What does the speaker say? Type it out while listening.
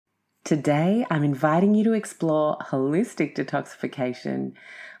Today, I'm inviting you to explore holistic detoxification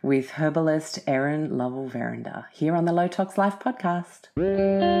with herbalist Erin Lovell Verinder here on the Low Tox Life podcast.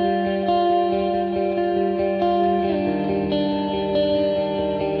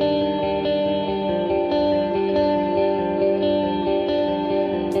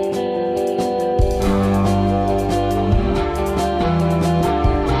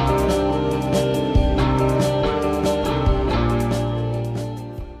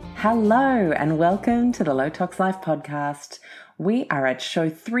 Hello and welcome to the Low Tox Life podcast. We are at show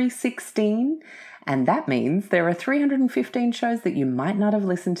 316 and that means there are 315 shows that you might not have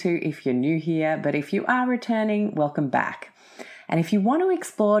listened to if you're new here, but if you are returning, welcome back. And if you want to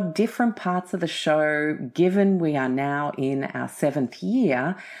explore different parts of the show, given we are now in our 7th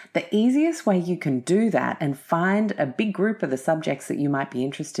year, the easiest way you can do that and find a big group of the subjects that you might be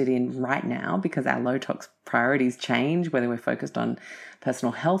interested in right now, because our low tox priorities change, whether we're focused on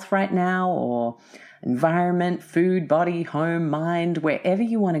personal health right now or environment, food, body, home, mind, wherever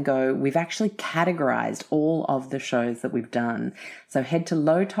you want to go, we've actually categorized all of the shows that we've done. So head to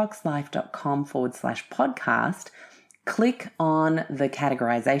lowtoxlife.com/podcast. Click on the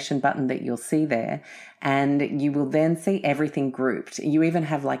categorization button that you'll see there, and you will then see everything grouped. You even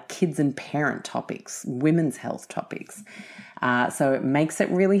have like kids and parent topics, women's health topics. So it makes it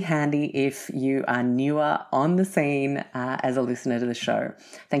really handy if you are newer on the scene as a listener to the show.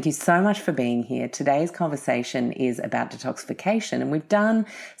 Thank you so much for being here. Today's conversation is about detoxification, and we've done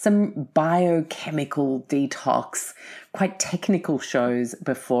some biochemical detox, quite technical shows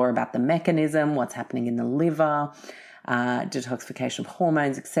before about the mechanism, what's happening in the liver, detoxification of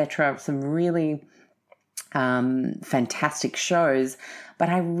hormones, etc. Some really fantastic shows, but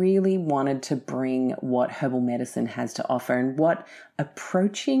I really wanted to bring what herbal medicine has to offer and what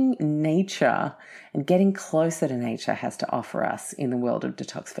approaching nature and getting closer to nature has to offer us in the world of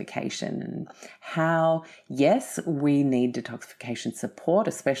detoxification, and how, yes, we need detoxification support,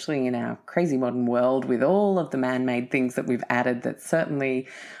 especially in our crazy modern world with all of the man-made things that we've added that certainly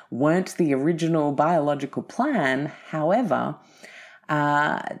weren't the original biological plan. However,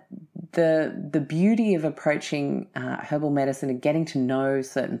 the beauty of approaching herbal medicine and getting to know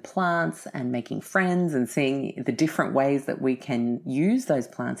certain plants and making friends and seeing the different ways that we can use those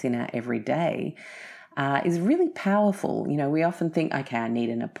plants in our everyday is really powerful. You know, we often think, okay, I need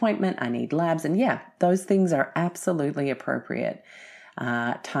an appointment, I need labs, and yeah, those things are absolutely appropriate,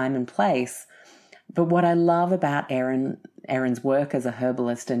 time and place. But what I love about Erin's work as a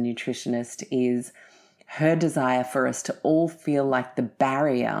herbalist and nutritionist is her desire for us to all feel like the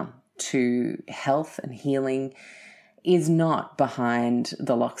barrier to health and healing is not behind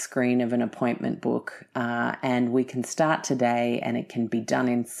the lock screen of an appointment book, and we can start today, and it can be done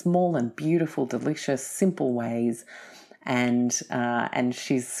in small and beautiful, delicious, simple ways. And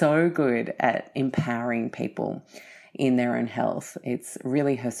she's so good at empowering people in their own health. It's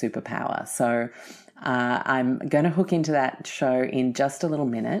really her superpower. So I'm going to hook into that show in just a little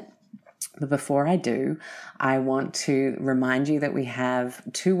minute. But before I do, I want to remind you that we have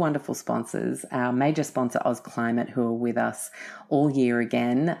two wonderful sponsors, our major sponsor, OzClimate, who are with us all year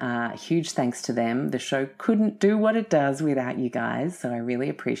again. Huge thanks to them. The show couldn't do what it does without you guys, so I really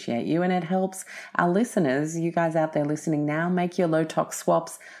appreciate you. And it helps our listeners, you guys out there listening now, make your low tox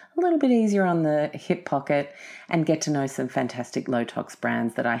swaps a little bit easier on the hip pocket and get to know some fantastic low tox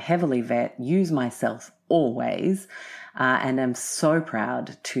brands that I heavily vet, use myself always, and I'm so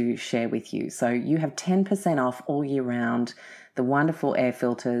proud to share with you. So you have 10% off all year round the wonderful air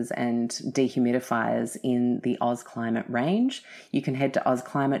filters and dehumidifiers in the OzClimate range. You can head to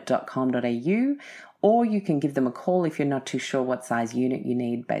ozclimate.com.au, or you can give them a call if you're not too sure what size unit you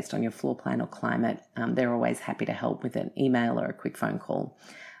need based on your floor plan or climate. They're always happy to help with an email or a quick phone call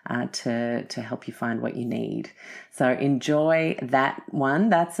to help you find what you need. So enjoy that one.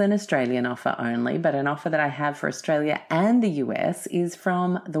 That's an Australian offer only, but an offer that I have for Australia and the US is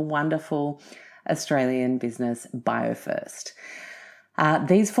from the wonderful Australian business BioFirst.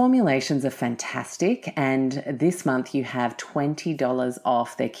 These formulations are fantastic, and this month you have $20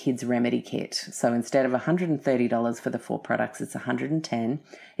 off their Kids Remedy Kit. So instead of $130 for the 4 products, it's $110.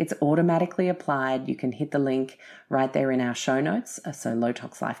 It's automatically applied. You can hit the link right there in our show notes, so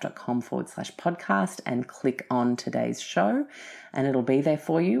lowtoxlife.com/podcast, and click on today's show, and it'll be there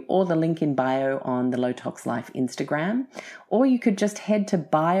for you, or the link in bio on the Low Tox Life Instagram, or you could just head to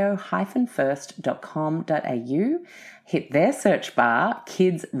bio-first.com.au, hit their search bar,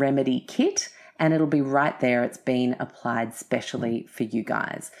 Kids Remedy Kit, and it'll be right there. It's been applied specially for you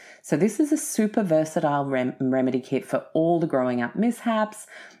guys. So this is a super versatile remedy kit for all the growing up mishaps,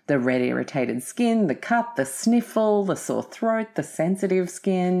 the red irritated skin, the cut, the sniffle, the sore throat, the sensitive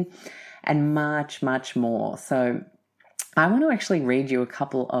skin, and much, much more. So I want to actually read you a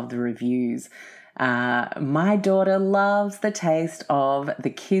couple of the reviews. My daughter loves the taste of the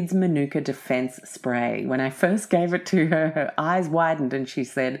Kids Manuka Defense Spray. When I first gave it to her, her eyes widened and she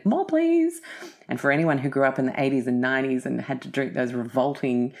said, "More, please." And for anyone who grew up in the 80s and 90s and had to drink those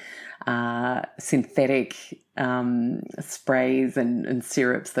revolting synthetic sprays and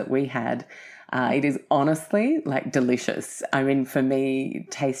syrups that we had, it is honestly like delicious. I mean, for me,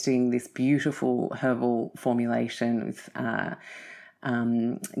 tasting this beautiful herbal formulation with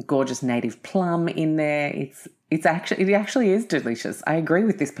gorgeous native plum in there, it actually is delicious. I agree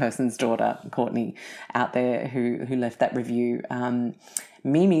with this person's daughter, Courtney, out there who left that review.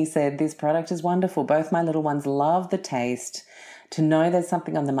 Mimi said, "This product is wonderful. Both my little ones love the taste. To know there's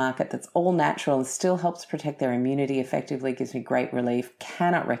something on the market that's all natural and still helps protect their immunity effectively gives me great relief.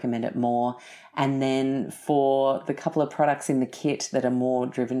 Cannot recommend it more." And then for the couple of products in the kit that are more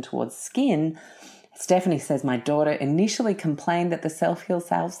driven towards skin, Stephanie says, "My daughter initially complained that the self-heal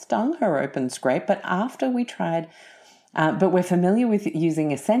salve stung her open scrape, but after we tried, but we're familiar with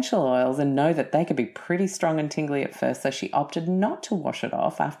using essential oils and know that they could be pretty strong and tingly at first, so she opted not to wash it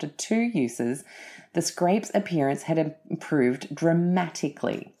off. After 2 uses, the scrape's appearance had improved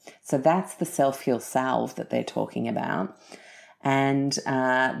dramatically." So that's the self-heal salve that they're talking about. And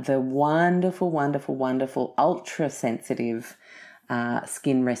the wonderful, wonderful, wonderful ultra-sensitive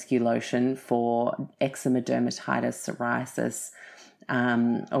skin rescue lotion for eczema, dermatitis, psoriasis,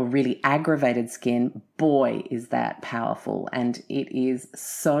 or really aggravated skin. Boy, is that powerful. And it is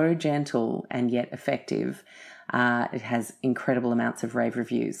so gentle and yet effective. It has incredible amounts of rave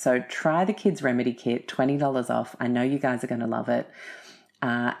reviews. So try the Kids Remedy Kit, $20 off. I know you guys are going to love it.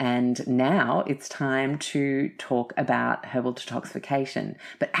 And now it's time to talk about herbal detoxification.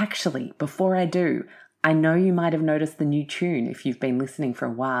 But actually, before I do, I know you might have noticed the new tune if you've been listening for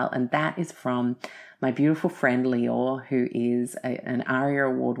a while, and that is from my beautiful friend Lior, who is an ARIA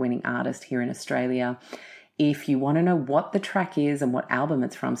award-winning artist here in Australia. If you want to know what the track is and what album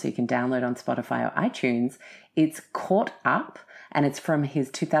it's from so you can download on Spotify or iTunes, it's Caught Up, and it's from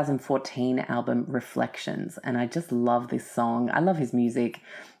his 2014 album Reflections. And I just love this song. I love his music.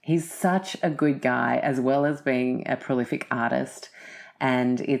 He's such a good guy as well as being a prolific artist.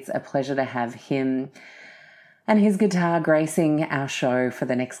 And it's a pleasure to have him and his guitar gracing our show for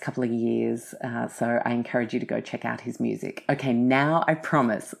the next couple of years. So I encourage you to go check out his music. Okay, now I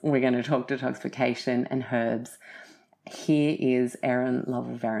promise we're going to talk detoxification and herbs. Here is Erin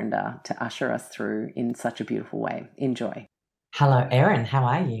Lovell Verinder to usher us through in such a beautiful way. Enjoy. Hello, Erin. How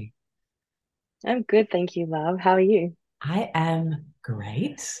are you? I'm good, thank you, love. How are you? I am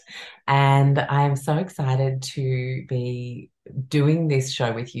great. And I am so excited to be doing this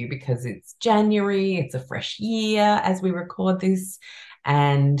show with you because it's January, it's a fresh year as we record this.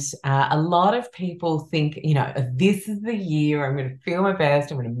 And a lot of people think, this is the year I'm going to feel my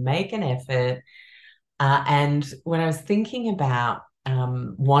best, I'm going to make an effort. And when I was thinking about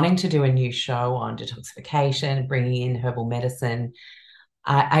wanting to do a new show on detoxification, bringing in herbal medicine,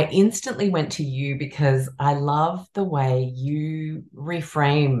 I instantly went to you because I love the way you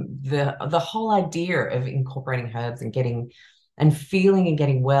reframe the whole idea of incorporating herbs and getting and feeling and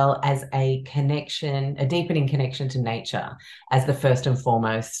getting well as a connection, a deepening connection to nature as the first and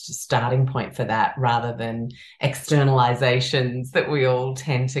foremost starting point for that, rather than externalizations that we all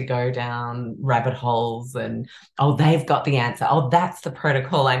tend to go down rabbit holes and, oh, they've got the answer. Oh, that's the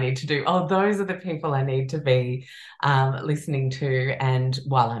protocol I need to do. Oh, those are the people I need to be listening to. And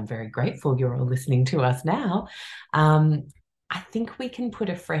while I'm very grateful you're all listening to us now, I think we can put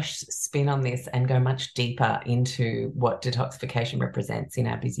a fresh spin on this and go much deeper into what detoxification represents in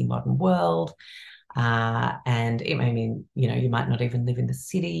our busy modern world. And it may mean, you might not even live in the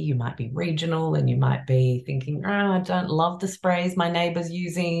city, you might be regional, and you might be thinking, I don't love the sprays my neighbour's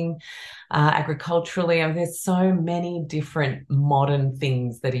using agriculturally. There's so many different modern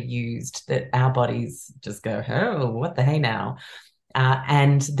things that are used that our bodies just go, oh, what the hey now?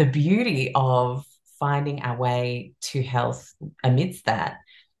 And the beauty of finding our way to health amidst that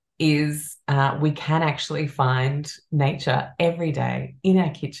is we can actually find nature every day in our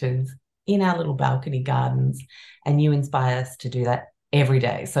kitchens, in our little balcony gardens, and you inspire us to do that every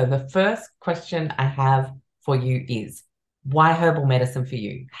day. So the first question I have for you is, why herbal medicine for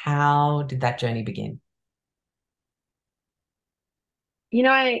you? How did that journey begin? You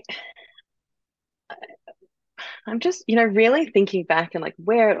know, I I'm just, really thinking back and like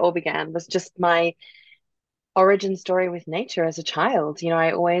where it all began was just my origin story with nature as a child.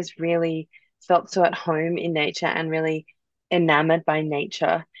 I always really felt so at home in nature and really enamored by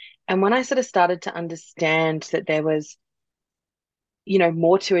nature. And when I sort of started to understand that there was,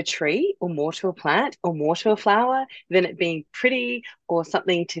 more to a tree or more to a plant or more to a flower than it being pretty or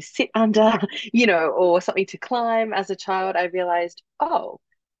something to sit under, or something to climb as a child, I realized, oh,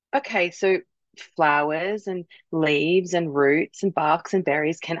 okay, so flowers and leaves and roots and barks and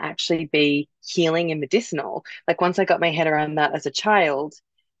berries can actually be healing and medicinal. Like once I got my head around that as a child,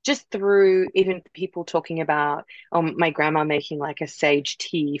 just through even people talking about my grandma making like a sage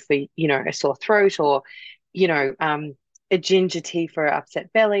tea for, a sore throat or, you know, um, a ginger tea for an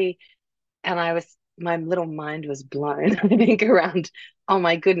upset belly. And my little mind was blown, I think, around, oh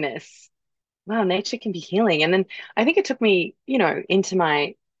my goodness, wow, nature can be healing. And then I think it took me, into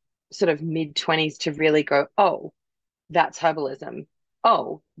my sort of mid 20s to really go, oh, that's herbalism.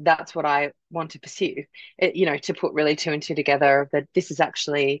 Oh, that's what I want to pursue. To put really two and two together that this is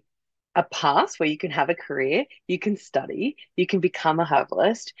actually a path where you can have a career, you can study, you can become a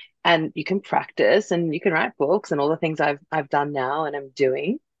herbalist, and you can practice and you can write books and all the things I've done now and I'm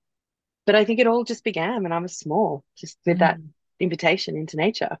doing. But I think it all just began when I was small, just with that Mm. invitation into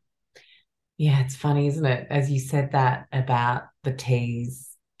nature. Yeah, it's funny, isn't it? As you said that about the teas,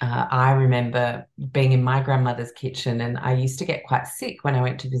 I remember being in my grandmother's kitchen, and I used to get quite sick when I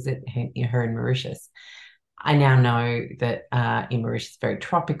went to visit her in Mauritius. I now know that in Mauritius, it's very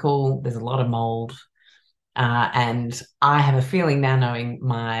tropical. There's a lot of mold. And I have a feeling now, knowing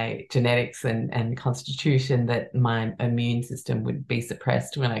my genetics and constitution, that my immune system would be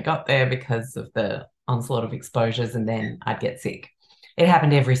suppressed when I got there because of the onslaught of exposures, and then I'd get sick. It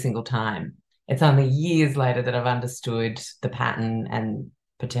happened every single time. It's only years later that I've understood the pattern and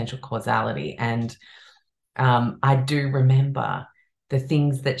potential causality. And I do remember the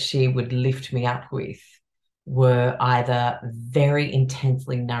things that she would lift me up with were either very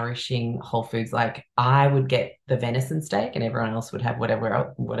intensely nourishing whole foods. Like I would get the venison steak and everyone else would have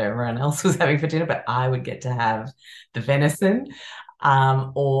whatever everyone else was having for dinner, but I would get to have the venison.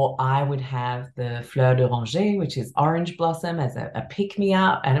 Or I would have the fleur d'oranger, which is orange blossom, as a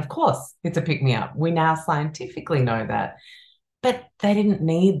pick-me-up. And of course, it's a pick-me-up. We now scientifically know that. But they didn't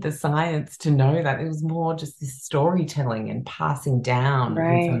need the science to know that. It was more just this storytelling and passing down of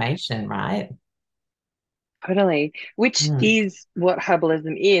Right. information, right? Totally, which Mm. is what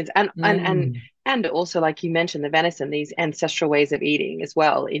herbalism is, Mm. and also like you mentioned, the venison, these ancestral ways of eating as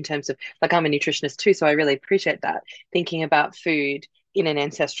well. In terms of like, I'm a nutritionist too, so I really appreciate that thinking about food in an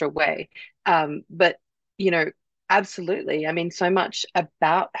ancestral way. But you know, absolutely. I mean, so much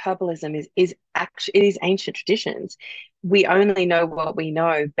about herbalism is actually it is ancient traditions. We only know what we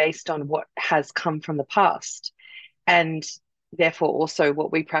know based on what has come from the past and therefore also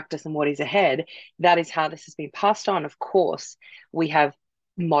what we practice and what is ahead. That is how this has been passed on. Of course, we have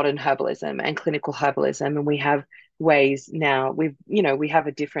modern herbalism and clinical herbalism, and we have ways now. We have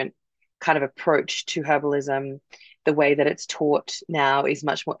a different kind of approach to herbalism. The way that it's taught now is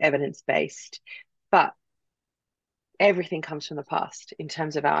much more evidence based, but everything comes from the past in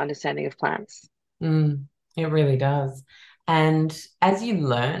terms of our understanding of plants. Mm. It really does. And as you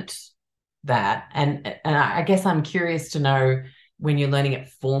learnt that, and I guess I'm curious to know, when you're learning it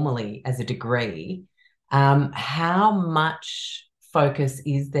formally as a degree, how much focus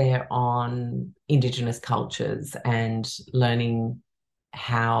is there on Indigenous cultures and learning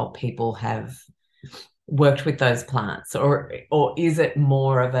how people have worked with those plants, or is it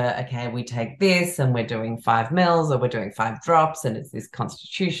more of a, okay, we take this and we're doing 5 mils or we're doing 5 drops and it's this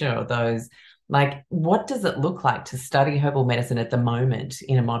constitution or those, like what does it look like to study herbal medicine at the moment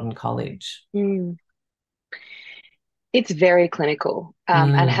in a modern college? Mm. It's very clinical,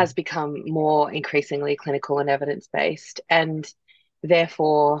 and Mm. has become more increasingly clinical and evidence based, and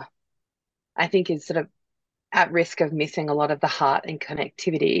therefore I think is sort of at risk of missing a lot of the heart and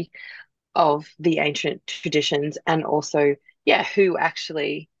connectivity of the ancient traditions, and also, yeah,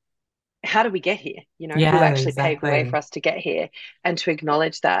 how do we get here? Who Yeah, actually paved the way for exactly. us to get here, and to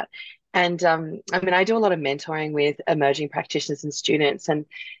acknowledge that. And I mean, I do a lot of mentoring with emerging practitioners and students, and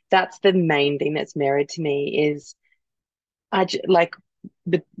that's the main thing that's married to me is like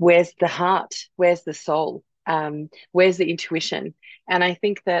where's the heart? Where's the soul? Where's the intuition? And I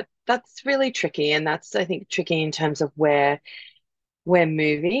think that that's really tricky, and that's I think tricky in terms of where we're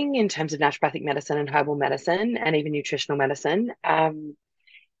moving in terms of naturopathic medicine and herbal medicine and even nutritional medicine.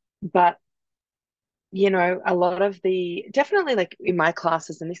 But a lot of the definitely like in my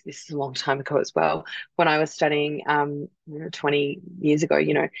classes, and this is a long time ago as well, when I was studying 20 years ago,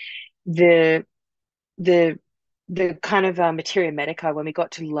 the the the kind of materia medica, when we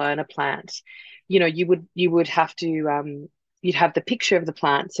got to learn a plant, you would have to you'd have the picture of the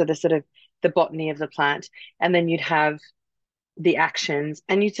plant, so the sort of the botany of the plant, and then you'd have the actions,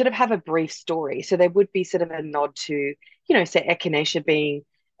 and you'd sort of have a brief story. So there would be sort of a nod to, say echinacea being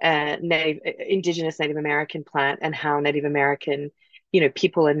a indigenous Native American plant, and how Native American,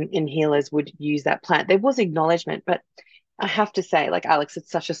 people and healers would use that plant. There was acknowledgement, but I have to say, like Alex,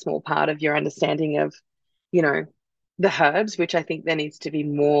 it's such a small part of your understanding of, you know, the herbs, which I think there needs to be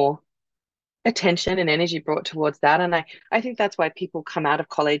more attention and energy brought towards that. And I think that's why people come out of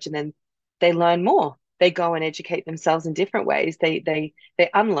college and then they learn more. They go and educate themselves in different ways. They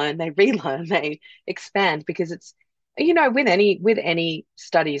unlearn, they relearn, they expand, because it's, with any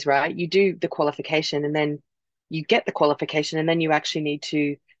studies, right? You do the qualification, and then you get the qualification, and then you actually need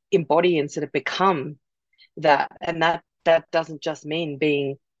to embody and sort of become that. And that doesn't just mean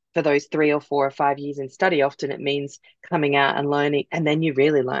being for those 3 or 4 or 5 years in study. Often it means coming out and learning, and then you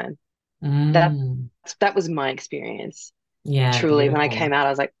really learn. That Mm. that was my experience. Yeah, Truly, when I beautiful. came out, I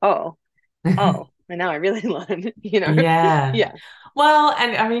was like, oh, and now I really learn, Yeah. Yeah, Well,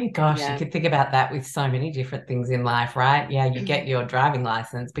 and I mean, gosh, you yeah, could think about that with so many different things in life, right? Yeah, you get your driving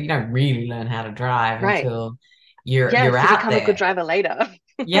license, but you don't really learn how to drive right. until you're Yeah, you're to out become a good there. driver later.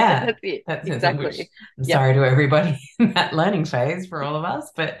 Yeah, That's it. that's it. Which Exactly. I'm Yep. sorry to everybody in that learning phase for all of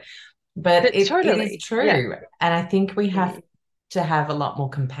us, but But it is totally. Yeah. true. And I think we have Mm, to have a lot more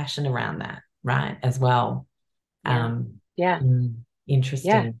compassion around that, right? As well. yeah. Um, Yeah. Yeah.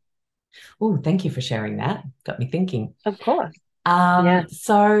 Interesting. Oh, thank you for sharing that. Got me thinking. Of course. Yeah.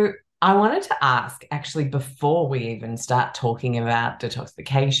 So I wanted to ask actually before we even start talking about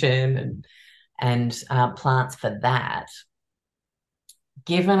detoxification and plants for that,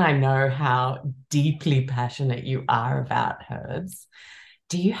 given I know how deeply passionate you are about herbs,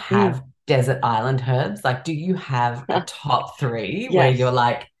 do you Mm. have desert island herbs? Like, do you have a top three where you're Yes.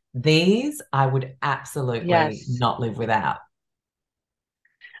 like, these I would absolutely Yes. not live without?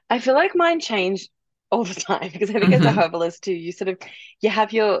 I feel like mine change all the time, because I think as a Hmm. herbalist too, you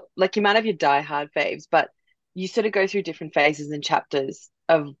have your, like, you might have your die-hard faves, but you sort of go through different phases and chapters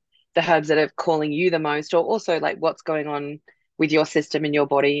of the herbs that are calling you the most, or also like what's going on with your system and your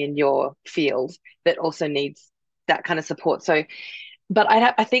body and your field that also needs that kind of support. So, but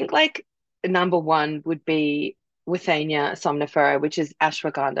I think like number one would be Withania somnifera, which is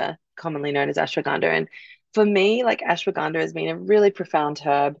ashwagandha, commonly known as ashwagandha. And for me, like, ashwagandha has been a really profound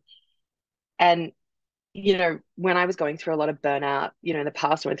herb. And, when I was going through a lot of burnout, in the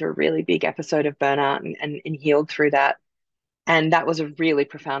past, I went through a really big episode of burnout, and healed through that. And that was a really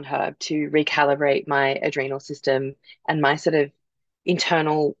profound herb to recalibrate my adrenal system and my sort of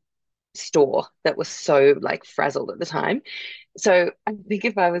internal store that was so like frazzled at the time. So I think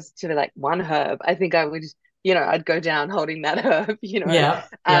if I was to be like one herb, I think I would, I'd go down holding that herb, Yeah,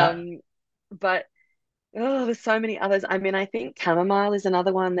 yeah. Um, but there's so many others. I mean, I think chamomile is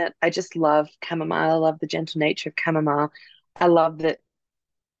another one that I just love. Chamomile, I love the gentle nature of chamomile. I love that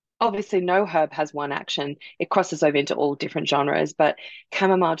obviously no herb has one action. It crosses over into all different genres, but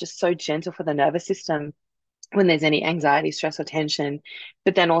chamomile just so gentle for the nervous system when there's any anxiety, stress, or tension,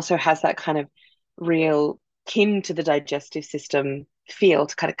 but then also has that kind of real kin to the digestive system feel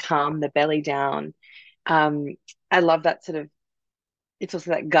to kind of calm the belly down. Um, I love that sort of, it's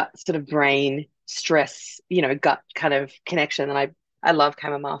also that gut sort of brain stress, gut kind of connection that I love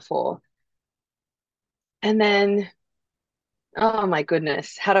chamomile for. And then, oh my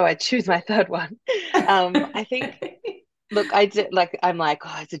goodness, how do I choose my third one? I think, look, I did like, I'm like,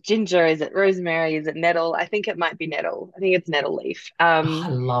 oh, is it ginger? Is it rosemary? Is it nettle? I think it might be nettle. I think it's nettle leaf. Oh, I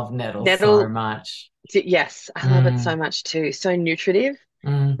love nettle so Nettle, much. yes, I love it so Mm, much too. So nutritive,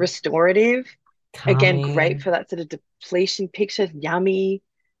 mm. restorative. Again, great Calming. for that sort of depletion picture. Yummy,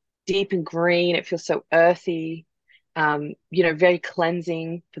 deep and green. It feels so earthy. Very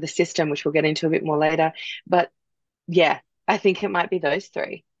cleansing for the system, which we'll get into a bit more later. But yeah, I think it might be those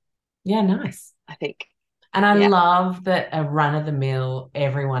three. Yeah, nice. I think. And I Yeah. love that a run of the mill,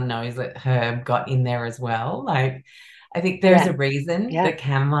 everyone knows that herb got in there as well. Like, I think there's Yeah. a reason Yeah. that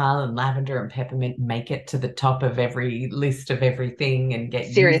chamomile and lavender and peppermint make it to the top of every list of everything and get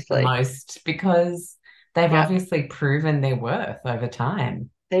used the Seriously. most because they've Yeah. obviously proven their worth over time.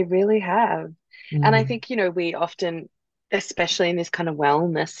 They really have. And I Mm. think, we often, especially in this kind of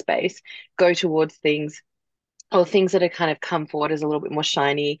wellness space, go towards things, or things that are kind of come forward as a little bit more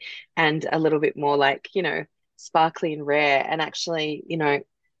shiny and a little bit more like, sparkly and rare. And actually,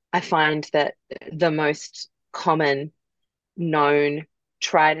 I find that the most common, known,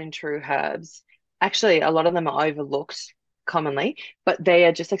 tried and true herbs, actually, a lot of them are overlooked commonly, but they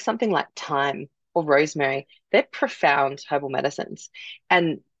are just like something like thyme. or rosemary, they're profound herbal medicines.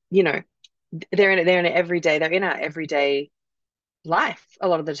 And, you know, they're in our everyday life a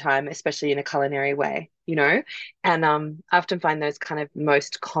lot of the time, especially in a culinary way, you know. And I often find those kind of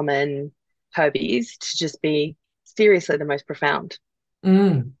most common herbies to just be seriously the most profound.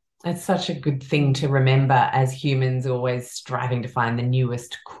 Mm. It's such a good thing to remember as humans, always striving to find the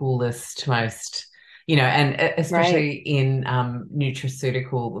newest, coolest, most, and Right. especially in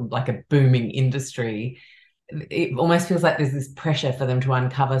nutraceutical, like a booming industry, it almost feels like there's this pressure for them to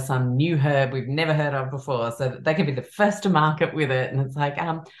uncover some new herb we've never heard of before so that they can be the first to market with it. And it's like,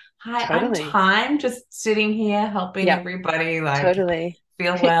 hi, I'm Totally. Time, just sitting here helping Yeah, everybody like totally.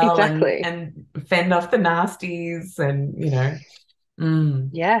 feel well and Exactly. and fend off the nasties and mm,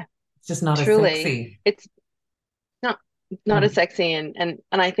 Yeah, it's just not as truly. sexy. It's not not as Mm. sexy, and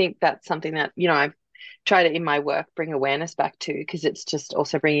I think that's something that, I've tried to in my work bring awareness back to, because it's just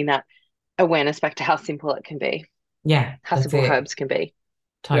also bringing that awareness back to how simple it can be, Yeah, how that's simple it. herbs can be.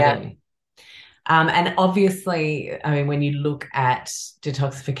 Yeah. Totally. And obviously, I mean, when you look at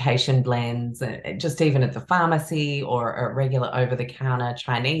detoxification blends, just even at the pharmacy or a regular over-the-counter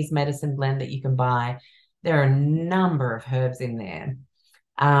Chinese medicine blend that you can buy, there are a number of herbs in there.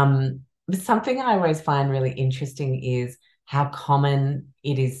 But something I always find really interesting is how common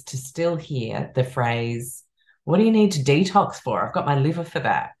it is to still hear the phrase, "What do you need to detox for? I've got my liver for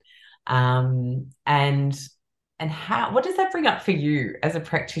that." And what does that bring up for you as a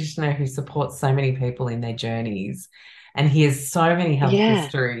practitioner who supports so many people in their journeys and hears so many health Yeah.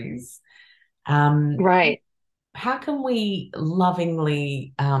 histories? Um, Right. how can we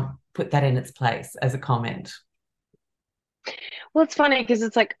lovingly put that in its place as a comment? Well, it's funny because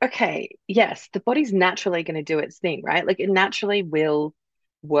it's like, okay, yes, the body's naturally going to do its thing, right? Like it naturally will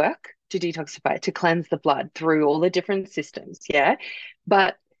work to detoxify, to cleanse the blood through all the different systems. Yeah.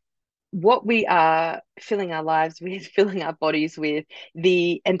 But what we are filling our lives with, filling our bodies with,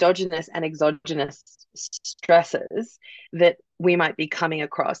 the endogenous and exogenous stresses that we might be coming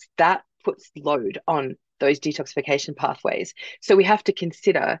across, that puts load on those detoxification pathways. So we have to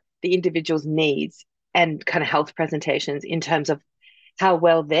consider the individual's needs and kind of health presentations in terms of how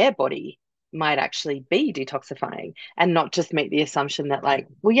well their body might actually be detoxifying, and not just make the assumption that, like,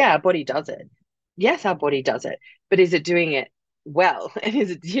 well, yeah, our body does it. Yes, our body does it, but is it doing it well? And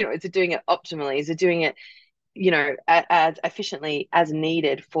is it doing it optimally? Is it doing it, as efficiently as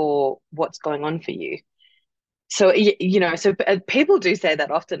needed for what's going on for you? So, people do say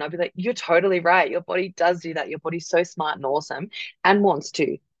that often. I'll be like, you're totally right. Your body does do that. Your body's so smart and awesome and wants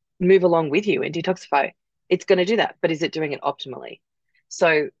to move along with you and detoxify. It's going to do that, but is it doing it optimally?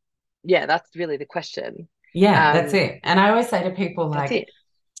 So, yeah, that's really the question. Yeah, that's Um, it. And I always say to people, that's like,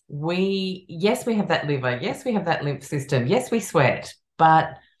 it. yes, we have that liver. Yes, we have that lymph system. Yes, we sweat.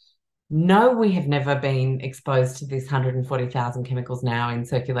 But no, we have never been exposed to this 140,000 chemicals now in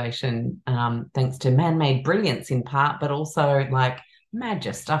circulation, thanks to man-made brilliance in part, but also like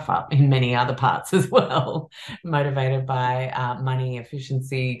magic stuff up in many other parts as well, motivated by money,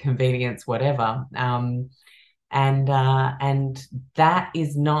 efficiency, convenience, whatever. And that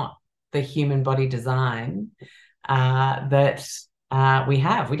is not the human body design that we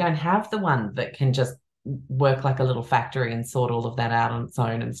have. We don't have the one that can just work like a little factory and sort all of that out on its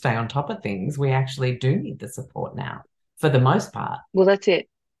own and stay on top of things. We actually do need the support now, for the most part. Well, that's it.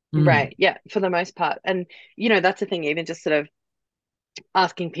 Mm. Right. Yeah, for the most part. And, that's the thing, even just sort of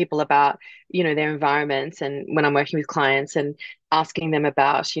asking people about, their environments, and when I'm working with clients and asking them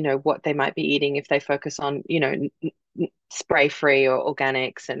about, what they might be eating if they focus on, spray free or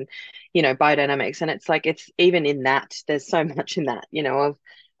organics and, biodynamics. And it's like, it's even in that, there's so much in that,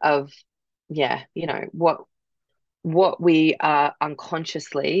 of, yeah, what we are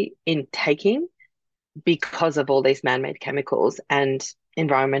unconsciously intaking because of all these man-made chemicals and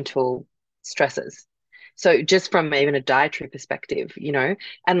environmental stresses. So just from even a dietary perspective,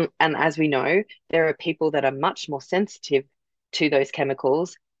 and as we know, there are people that are much more sensitive to those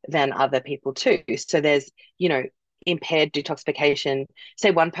chemicals than other people too. So there's, impaired detoxification.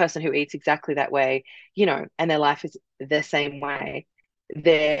 Say one person who eats exactly that way, and their life is the same way,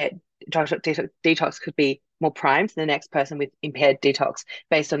 their detox could be more primed than the next person with impaired detox,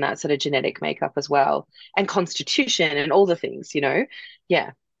 based on that sort of genetic makeup as well, and constitution and all the things,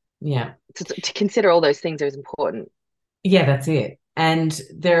 Yeah. Yeah. To consider all those things is important. Yeah, that's it. And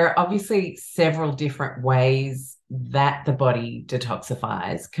there are obviously several different ways that the body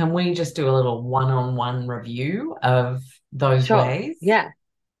detoxifies. Can we just do a little one-on-one review of those Sure. ways? Yeah.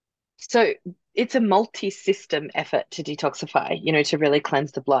 So it's a multi-system effort to detoxify, to really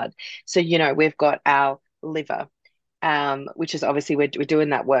cleanse the blood. So, we've got our liver. which is obviously we're doing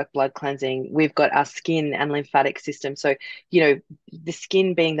that work, blood cleansing. We've got our skin and lymphatic system. So, the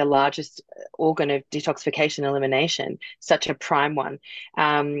skin being the largest organ of detoxification elimination, such a prime one.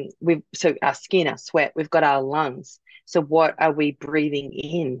 So our skin, our sweat, we've got our lungs. So what are we breathing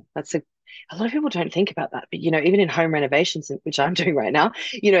in? A lot of people don't think about that, but even in home renovations, which I'm doing right now,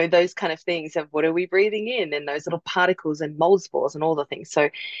 those kind of things of what are we breathing in, and those little particles and mold spores and all the things. So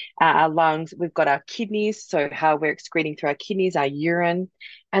our lungs, we've got our kidneys, so how we're excreting through our kidneys, our urine,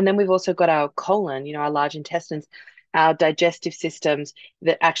 and then we've also got our colon, our large intestines, our digestive systems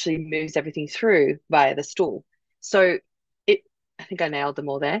that actually moves everything through via the stool. So I think I nailed them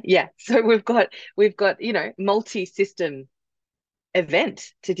all there. Yeah. So we've got multi-system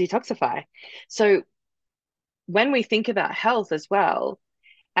event to detoxify. So when we think about health as well,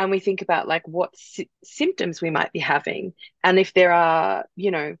 and we think about like what symptoms we might be having, and if there are,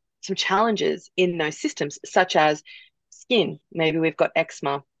 some challenges in those systems, such as skin, maybe we've got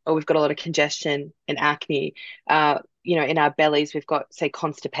eczema, or we've got a lot of congestion and acne. In our bellies, we've got, say,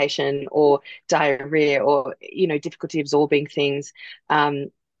 constipation or diarrhea, or difficulty absorbing things. Gosh,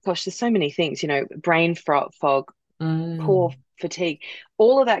 there's so many things. Brain fog, poor fatigue.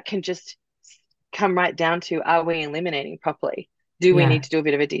 All of that can just come right down to, are we eliminating properly? Do we need to do a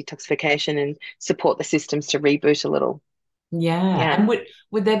bit of a detoxification and support the systems to reboot a little? Yeah. And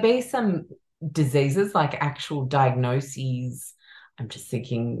would there be some diseases, like actual diagnoses? I'm just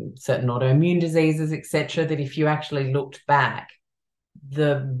thinking certain autoimmune diseases, etc., that if you actually looked back,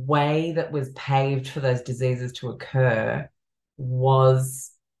 the way that was paved for those diseases to occur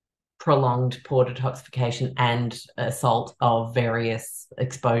was prolonged poor detoxification and assault of various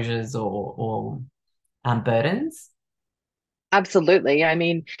exposures or burdens? Absolutely.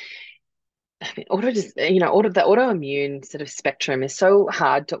 The autoimmune sort of spectrum is so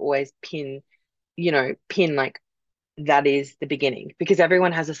hard to always pin like that is the beginning, because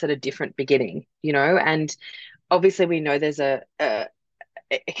everyone has a sort of different beginning, and obviously we know there's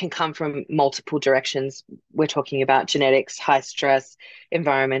it can come from multiple directions. We're talking about genetics, high stress,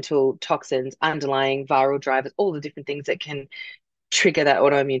 environmental toxins, underlying viral drivers, all the different things that can trigger that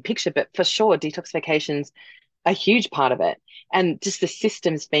autoimmune picture. But for sure, detoxification's a huge part of it. And just the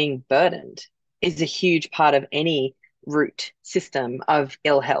systems being burdened is a huge part of any root system of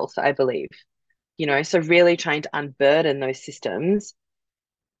ill health, I believe. So really trying to unburden those systems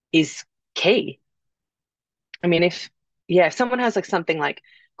is key. If someone has like something like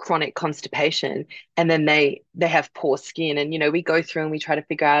chronic constipation, and then they have poor skin, and we go through and we try to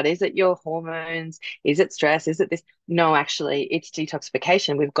figure out, is it your hormones, is it stress, is it this? No, actually it's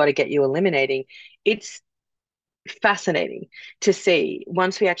detoxification. We've got to get you eliminating. It's fascinating to see,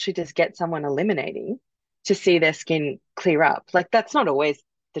 once we actually just get someone eliminating, to see their skin clear up. Like, that's not always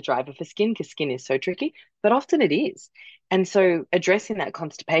the driver for skin, because skin is so tricky, but often it is. And so addressing that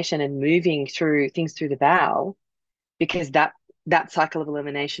constipation and moving through things through the bowel, because that cycle of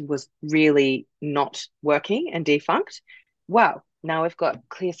elimination was really not working and defunct. Wow, now we've got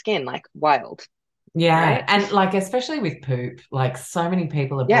clear skin, like wild. Yeah. Right? And like, especially with poop, like so many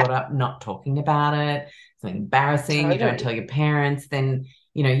people are brought up not talking about it. It's embarrassing. Totally. You don't tell your parents. Then,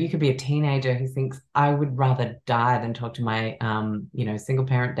 you could be a teenager who thinks, I would rather die than talk to my, single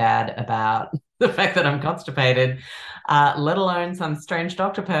parent dad about the fact that I'm constipated, let alone some strange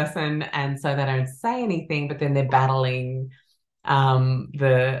doctor person. And so they don't say anything, but then they're battling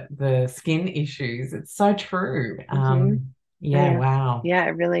the skin issues. It's so true. Yeah. Wow. Yeah,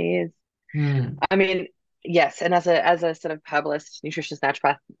 it really is. Hmm. Yes, and as a sort of herbalist, nutritionist,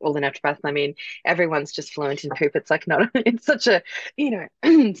 naturopath, all the naturopaths, everyone's just fluent in poop. It's like not it's such a,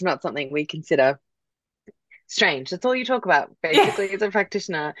 it's not something we consider strange. That's all you talk about basically as a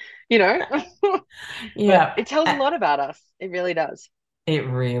practitioner, But Yeah. it tells a lot about us. It really does. It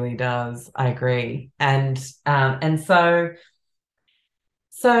really does. I agree. And so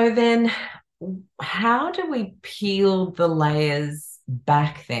then how do we peel the layers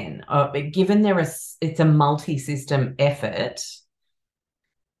back then? Given it's a multi-system effort,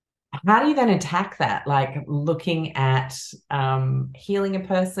 how do you then attack that? Like looking at healing a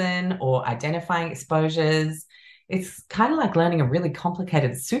person or identifying exposures. It's kind of like learning a really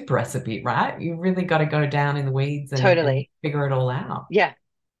complicated soup recipe, right? You really got to go down in the weeds and Totally. figure it all out. Yeah.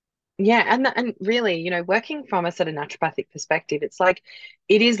 Yeah, and really, working from a sort of naturopathic perspective,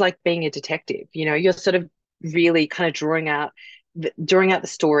 it is like being a detective. You're sort of really kind of drawing out the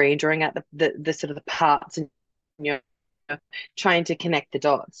story, and drawing out the sort of the parts, and you know trying to connect the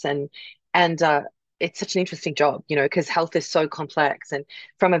dots. And it's such an interesting job, because health is so complex. And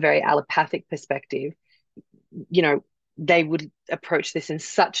from a very allopathic perspective, you know they would approach this in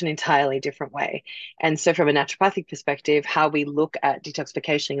such an entirely different way. And so, from a naturopathic perspective, how we look at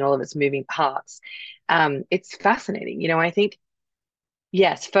detoxification and all of its moving parts, it's fascinating. I think,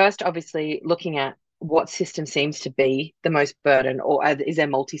 yes, first, obviously, looking at what system seems to be the most burdened, or is there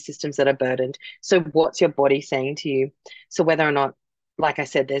multi systems that are burdened? So, what's your body saying to you? So, whether or not, like I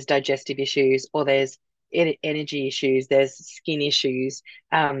said, there's digestive issues, or there's energy issues, there's skin issues,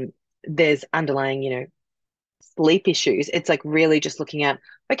 there's underlying, sleep issues. It's like really just looking at,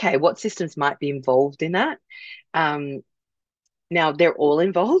 okay, what systems might be involved in that. Um, Now they're all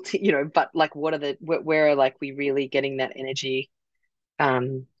involved, but like what are where are like we really getting that energy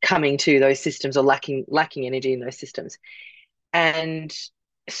coming to those systems, or lacking energy in those systems. And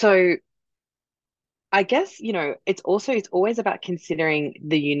so I guess, it's always about considering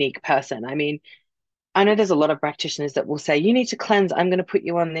the unique person. I mean, I know there's a lot of practitioners that will say, you need to cleanse. I'm going to put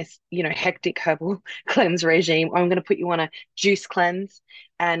you on this, hectic herbal cleanse regime. Or I'm going to put you on a juice cleanse.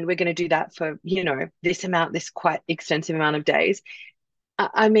 And we're going to do that for, this quite extensive amount of days.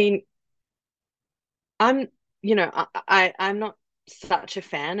 I mean, I'm, I'm not such a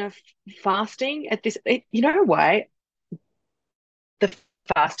fan of fasting at this. You know why? The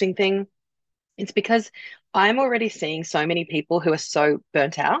fasting thing, it's because I'm already seeing so many people who are so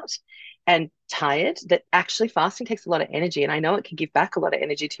burnt out and tired that actually fasting takes a lot of energy. And I know it can give back a lot of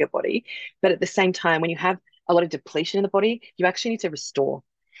energy to your body. But at the same time, when you have a lot of depletion in the body, you actually need to restore.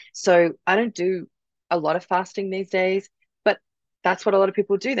 So I don't do a lot of fasting these days, but that's what a lot of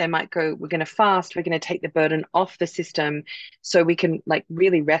people do. They might go, we're going to fast, we're going to take the burden off the system so we can like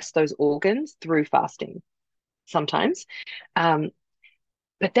really rest those organs through fasting sometimes. Um,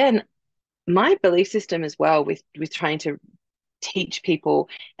 but then my belief system as well with trying to teach people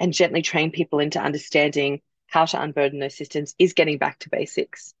and gently train people into understanding how to unburden those systems is getting back to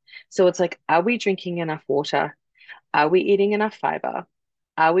basics. So it's like, are we drinking enough water? Are we eating enough fiber?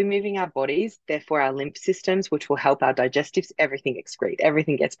 Are we moving our bodies? Therefore, our lymph systems, which will help our digestives, everything excrete.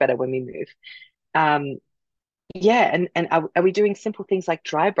 Everything gets better when we move. Um, yeah, and are we doing simple things like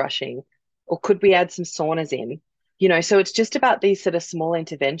dry brushing, or could we add some saunas in? So it's just about these sort of small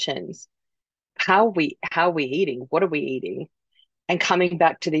interventions. How are we eating? What are we eating? And coming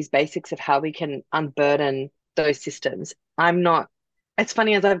back to these basics of how we can unburden those systems. It's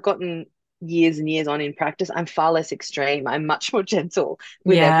funny, as I've gotten years and years on in practice, I'm far less extreme. I'm much more gentle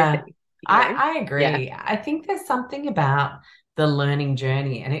with Yeah, everything, I Yeah. agree. I think there's something about the learning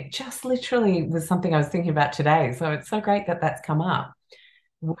journey, and it just literally was something I was thinking about today. So it's so great that that's come up,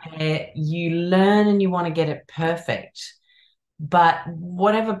 where you learn and you want to get it perfect, but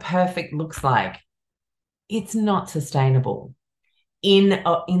whatever perfect looks like, it's not sustainable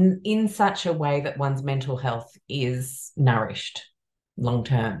in such a way that one's mental health is nourished long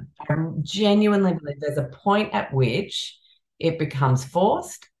term. I genuinely believe there's a point at which it becomes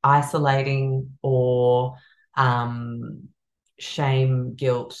forced, isolating, or um, shame,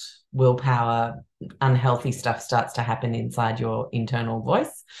 guilt, willpower, unhealthy stuff starts to happen inside your internal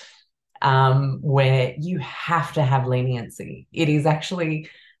voice, where you have to have leniency. It is actually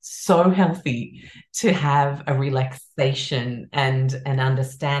so healthy to have a relaxation and an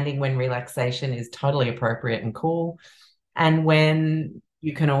understanding when relaxation is totally appropriate and cool, and when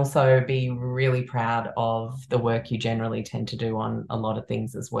you can also be really proud of the work you generally tend to do on a lot of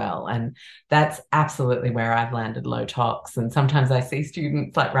things as well. And that's absolutely where I've landed low tox. And sometimes I see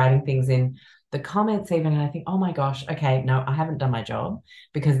students like writing things in the comments even, and I think, oh my gosh, okay, no, I haven't done my job,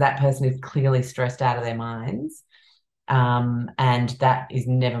 because that person is clearly stressed out of their minds. And that is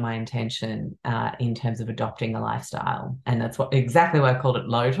never my intention in terms of adopting a lifestyle. And that's exactly why I called it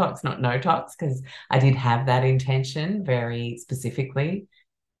low tox, not no tox, because I did have that intention very specifically.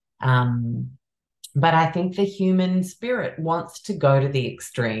 But I think the human spirit wants to go to the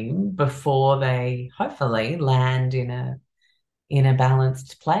extreme before they hopefully land in a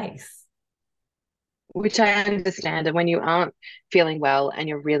balanced place. Which I understand. And when you aren't feeling well and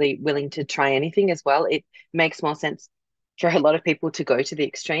you're really willing to try anything as well, it makes more sense for a lot of people to go to the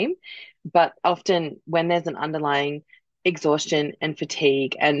extreme. But often when there's an underlying exhaustion and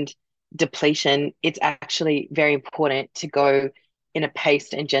fatigue and depletion, it's actually very important to go in a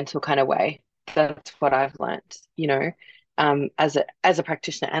paced and gentle kind of way. That's what I've learned, as a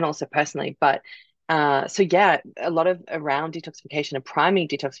practitioner and also personally. But so yeah, a lot of around detoxification and priming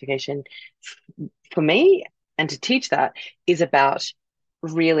detoxification for me, and to teach that, is about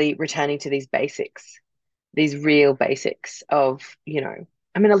really returning to these basics, these real basics of,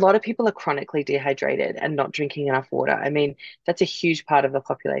 I mean, a lot of people are chronically dehydrated and not drinking enough water. I mean, that's a huge part of the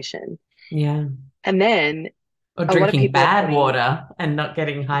population. Yeah. And then Or a lot of drinking people are bad putting, water and not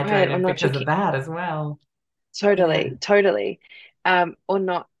getting right, or hydrated not because of drinking, that as well. Totally, Yeah. totally. Or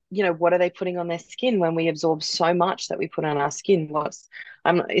not, what are they putting on their skin when we absorb so much that we put on our skin?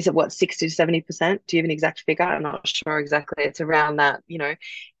 Is it what, 60 to 70%? Do you have an exact figure? I'm not sure exactly. It's around that.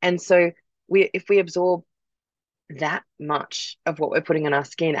 And so if we absorb that much of what we're putting on our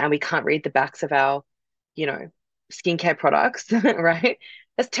skin and we can't read the backs of our, you know, skincare products, right?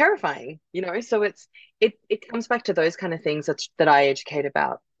 That's terrifying. So it comes back to those kind of things that I educate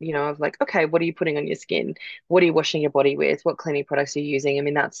about, of like, okay, what are you putting on your skin? What are you washing your body with? What cleaning products are you using? I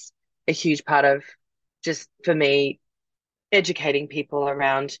mean, that's a huge part of just for me educating people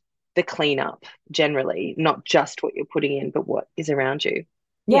around the cleanup generally, not just what you're putting in, but what is around you.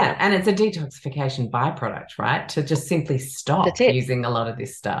 Yeah, and it's a detoxification byproduct, right? To just simply That's stop it. using a lot of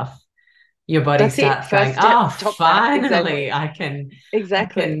this stuff. Your body That's it. starts going, First step, oh, stop that. finally, Exactly. I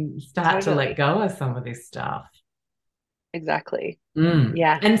Exactly. can start to let Totally. go of some of this stuff. Exactly. Mm.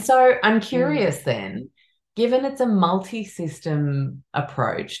 Yeah. And so I'm Mm. curious then, given it's a multi-system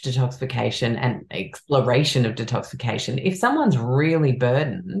approach, detoxification and exploration of detoxification, if someone's really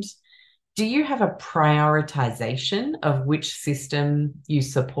burdened, do you have a prioritization of which system you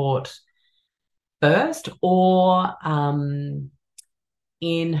support first? Or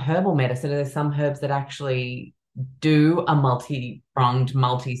in herbal medicine, are there some herbs that actually do a multi-pronged,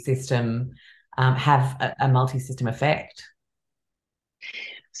 multi-system, have a multi-system effect?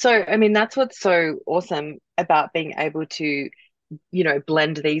 So, I mean, that's what's so awesome about being able to,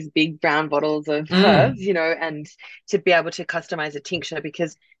 blend these big brown bottles of herbs, Mm. and to be able to customize a tincture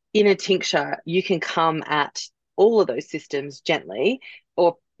because in a tincture, you can come at all of those systems gently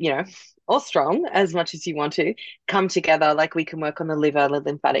or, or strong as much as you want to come together. Like we can work on the liver, the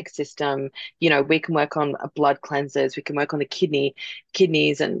lymphatic system, we can work on blood cleansers, we can work on the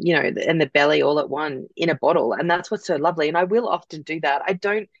kidneys and, and the belly all at one in a bottle. And that's what's so lovely. And I will often do that. I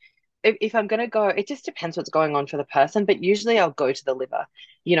don't if I'm going to go, it just depends what's going on for the person, but usually I'll go to the liver,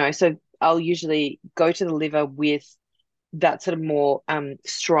 so I'll usually go to the liver with that sort of more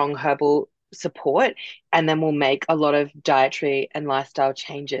strong herbal support. And then we'll make a lot of dietary and lifestyle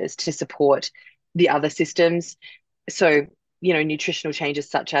changes to support the other systems. So, nutritional changes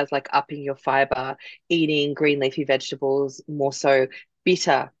such as like upping your fiber, eating green leafy vegetables, more so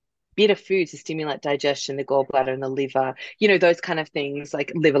bitter, bitter foods to stimulate digestion, the gallbladder and the liver, those kind of things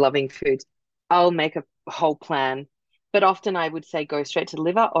like liver loving foods. I'll make a whole plan, but often I would say go straight to the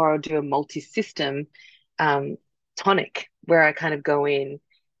liver or I'll do a multi-system um, tonic where I kind of go in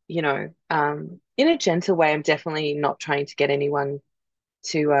a gentle way. I'm definitely not trying to get anyone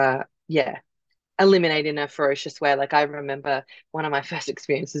to, yeah, eliminate in a ferocious way. Like I remember one of my first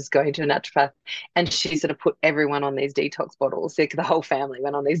experiences going to a naturopath and she sort of put everyone on these detox bottles. Like the whole family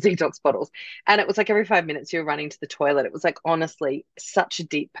went on these detox bottles. And it was like every 5 minutes you were running to the toilet. It was like honestly such a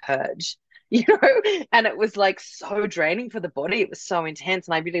deep purge. And it was like so draining for the body. It was so intense.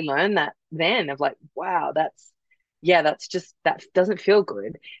 And I really learned that then of like, wow, that's just, that doesn't feel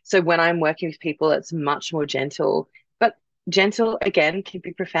good. So when I'm working with people, it's much more gentle, but gentle again can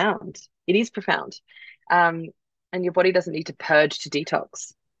be profound. It is profound. Um, and your body doesn't need to purge to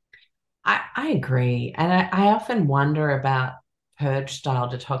detox. I agree. And I often wonder about purge style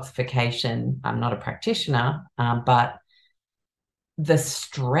detoxification. I'm not a practitioner, but the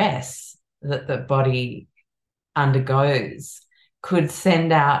stress that the body undergoes could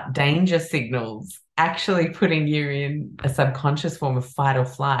send out danger signals, actually putting you in a subconscious form of fight or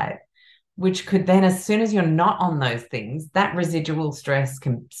flight, which could then, as soon as you're not on those things, that residual stress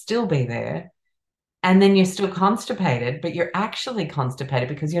can still be there. And then you're still constipated, but you're actually constipated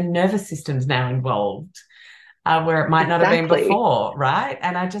because your nervous system's now involved, where it might not have been Exactly. before, right?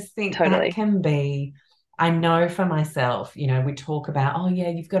 And I just think that Totally. can be, I know for myself, we talk about, oh, yeah,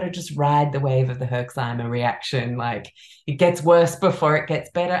 you've got to just ride the wave of the Herxheimer reaction. Like it gets worse before it gets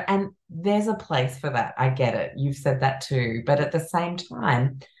better. And there's a place for that. I get it. You've said that too. But at the same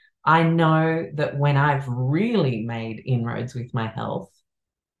time, I know that when I've really made inroads with my health,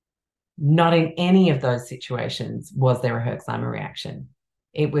 not in any of those situations was there a Herxheimer reaction.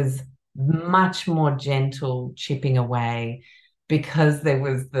 It was much more gentle chipping away because there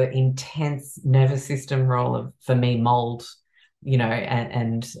was the intense nervous system role of, for me, mold,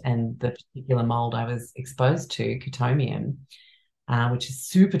 and the particular mold I was exposed to, Cotomium, which is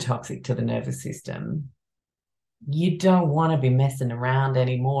super toxic to the nervous system. You don't want to be messing around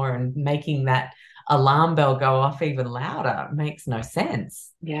anymore and making that alarm bell go off even louder. It makes no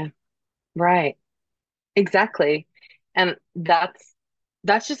sense. Yeah. Right. Exactly. And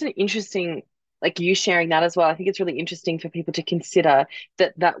that's just an interesting, like you sharing that as well. I think it's really interesting for people to consider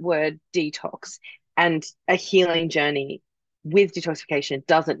that that word detox and a healing journey with detoxification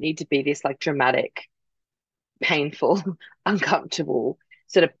doesn't need to be this like dramatic painful, uncomfortable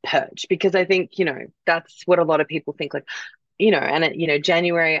sort of purge, because I think, that's what a lot of people think, like, and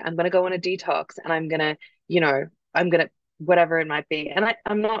January, I'm going to go on a detox and I'm going to, whatever it might be. And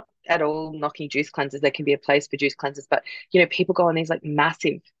I'm not at all knocking juice cleanses. There can be a place for juice cleanses, but, people go on these like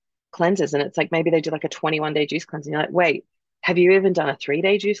massive cleanses, and it's like maybe they do like a 21-day juice cleanse. And you're like, wait, have you even done a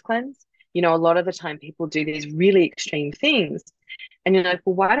 3-day juice cleanse? A lot of the time people do these really extreme things. And you're like,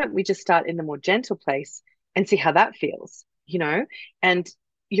 well, why don't we just start in the more gentle place and see how that feels, And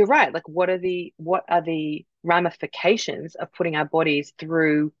you're right. Like, what are the ramifications of putting our bodies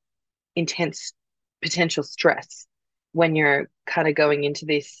through intense potential stress when you're kind of going into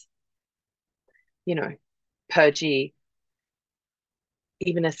this, you know, purgy,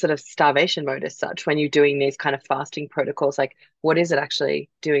 even a sort of starvation mode as such, when you're doing these kind of fasting protocols, like what is it actually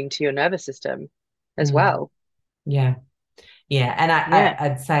doing to your nervous system as well? Yeah. Yeah. And Yeah,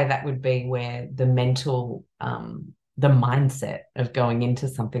 I'd say that would be where the mental, the mindset of going into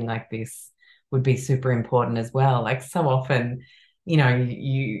something like this would be super important as well. Like so often,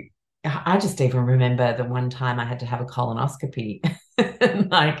 I just even remember the one time I had to have a colonoscopy,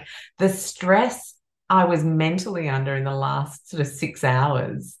 like the stress I was mentally under in the last sort of 6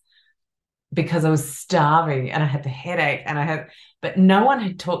 hours because I was starving and I had the headache but no one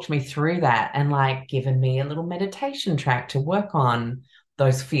had talked me through that and like given me a little meditation track to work on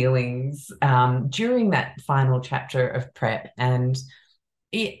those feelings during that final chapter of prep. And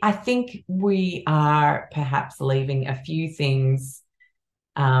I think we are perhaps leaving a few things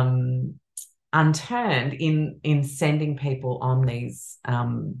um, unturned in sending people on these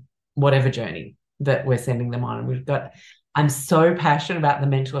whatever journey that we're sending them on. I'm so passionate about the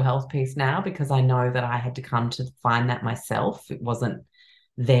mental health piece now because I know that I had to come to find that myself. It wasn't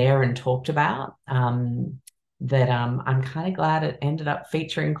there and talked about. I'm kind of glad it ended up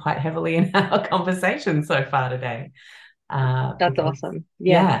featuring quite heavily in our conversation so far today. that's Because, awesome.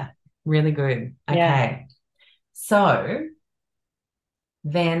 Yeah, yeah, really good. yeah, Okay. So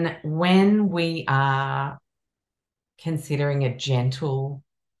then when we are considering a gentle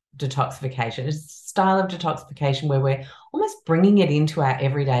detoxification, a style of detoxification where we're almost bringing it into our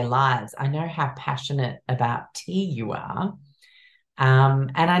everyday lives. I know how passionate about tea you are.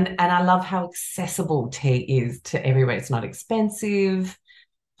 And I love how accessible tea is to everywhere. It's not expensive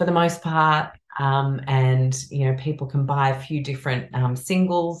for the most part. And people can buy a few different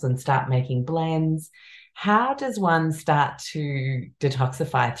singles and start making blends. How does one start to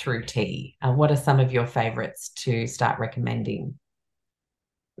detoxify through tea? What are some of your favorites to start recommending?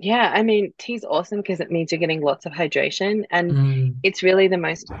 yeah. I mean, tea's awesome because it means you're getting lots of hydration, and Mm, it's really the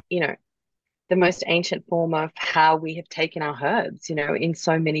most ancient form of how we have taken our herbs, in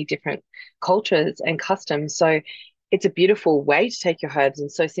so many different cultures and customs. So it's a beautiful way to take your herbs,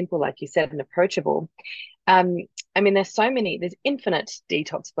 and so simple, like you said, and approachable. Um, I mean, there's infinite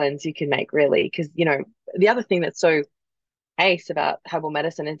detox blends you can make, really, because the other thing that's so ace about herbal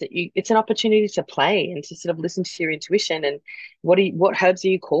medicine is that it's an opportunity to play and to sort of listen to your intuition, and what herbs are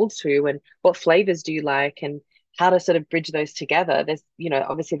you called to, and what flavors do you like, and how to sort of bridge those together. There's,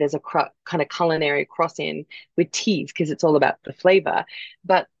 obviously there's a kind of culinary cross in with teas because it's all about the flavor,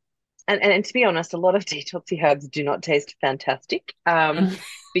 but and to be honest, a lot of detoxy herbs do not taste fantastic, mm.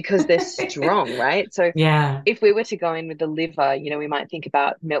 because they're strong, right? So Yeah. if we were to go in with the liver, we might think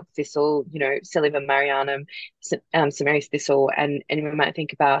about milk thistle, Sillium marianum, Samaris thistle, and we might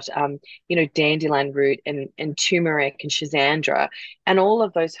think about dandelion root and turmeric and schizandra, and all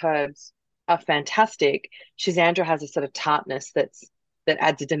of those herbs are fantastic. Schizandra has a sort of tartness that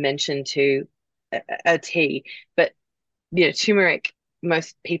adds a dimension to a tea, but turmeric.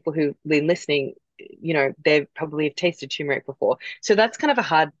 Most people who've been listening, they probably have tasted turmeric before, so that's kind of a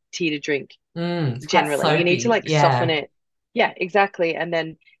hard tea to drink It's quite generally. You need to soapy. like soften Yeah. it. Yeah, exactly. And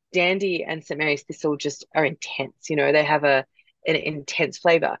then dandy and St. Mary's thistle just are intense. They have an intense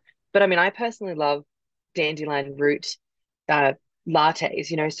flavor. But I mean, I personally love dandelion root uh,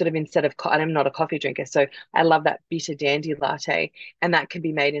 lattes. Sort of instead of and I'm not a coffee drinker, so I love that bitter dandy latte, and that can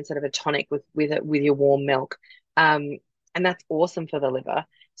be made instead of a tonic with your warm milk. Um, and that's awesome for the liver.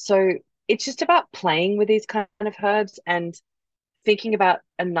 So it's just about playing with these kind of herbs and thinking about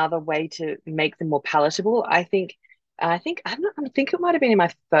another way to make them more palatable. I think it might have been in my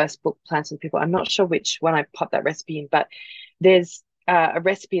first book, Plants and People. I'm not sure which one I popped that recipe in, but there's a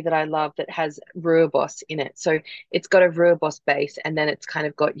recipe that I love that has rooibos in it. So it's got a rooibos base, and then it's kind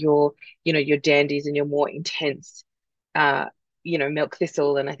of got your dandies and your more intense, uh, milk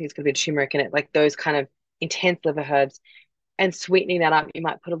thistle, and I think it's got a bit of turmeric in it, like those kind of intense liver herbs, and sweetening that up, you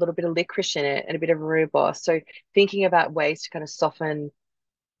might put a little bit of licorice in it and a bit of rhubarb. So thinking about ways to kind of soften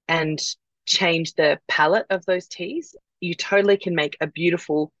and change the palette of those teas, you totally can make a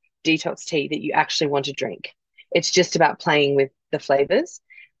beautiful detox tea that you actually want to drink. It's just about playing with the flavors.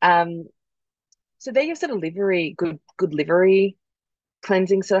 Um, so they're your sort of livery, good livery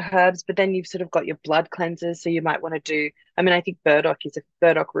cleansing sort of herbs, but then you've sort of got your blood cleansers. So you might want to do, I mean, I think burdock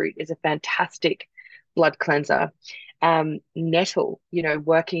root is a fantastic blood cleanser. Nettle,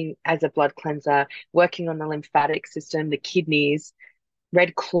 working as a blood cleanser, working on the lymphatic system, the kidneys,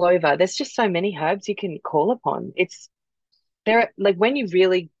 red clover. There's just so many herbs you can call upon. There, like when you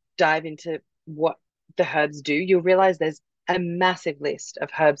really dive into what the herbs do, you'll realize there's a massive list of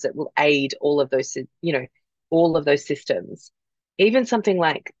herbs that will aid all of those systems. Even something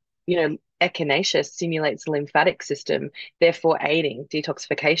like, echinacea stimulates the lymphatic system, therefore aiding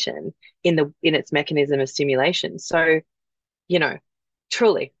detoxification in its mechanism of stimulation. So, you know,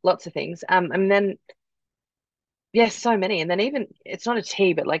 truly lots of things. And then yes, so many. And then even it's not a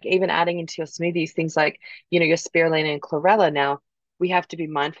tea, but like even adding into your smoothies, things like, your spirulina and chlorella. Now, we have to be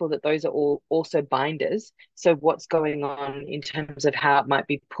mindful that those are all also binders. So what's going on in terms of how it might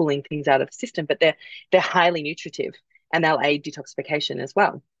be pulling things out of the system, but they're highly nutritive and they'll aid detoxification as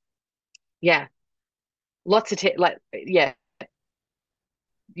well. Yeah. Lots of tea, like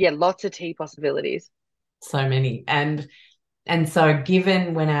lots of tea possibilities. So many. And so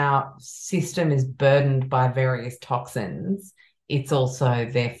given when our system is burdened by various toxins, it's also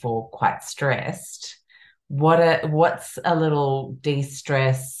therefore quite stressed. What's a little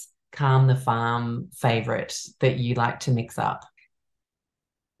de-stress, calm the farm favorite that you like to mix up?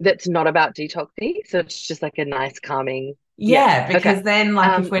 That's not about detoxing. So it's just like a nice calming. Yeah, Yeah. because Okay. then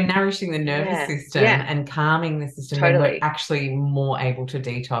like if we're nourishing the nervous Yeah. system Yeah. and calming the system, then we're Totally. actually more able to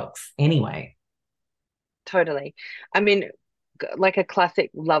detox anyway. Totally. I mean, like a classic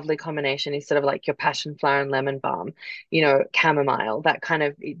lovely combination is sort of like your passion flower and lemon balm, chamomile, that kind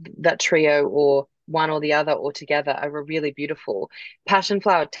of that trio or one or the other or together are really beautiful. Passion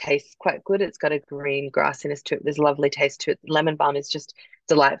flower tastes quite good. It's got a green grassiness to it. There's a lovely taste to it. Lemon balm is just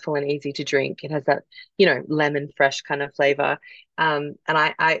delightful and easy to drink. It has that, lemon fresh kind of flavor. And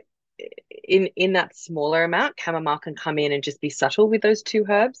I in that smaller amount, chamomile can come in and just be subtle with those two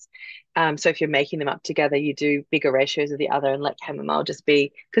herbs. So if you're making them up together, you do bigger ratios of the other and let chamomile just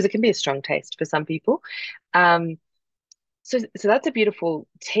be, because it can be a strong taste for some people. Um, so that's a beautiful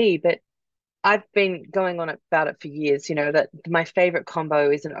tea, but I've been going on about it for years, that my favorite combo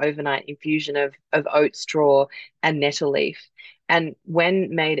is an overnight infusion of oat straw and nettle leaf. And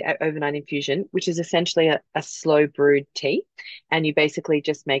when made overnight infusion, which is essentially a slow brewed tea, and you basically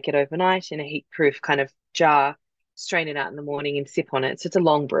just make it overnight in a heat proof kind of jar, strain it out in the morning and sip on it. So it's a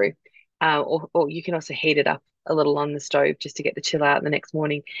long brew. Or you can also heat it up a little on the stove just to get the chill out the next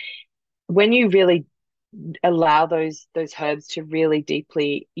morning. When you really allow those herbs to really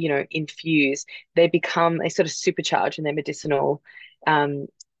deeply, infuse, they sort of supercharge in their medicinal, um,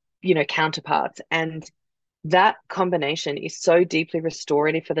 counterparts. And that combination is so deeply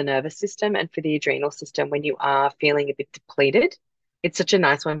restorative for the nervous system and for the adrenal system when you are feeling a bit depleted. It's such a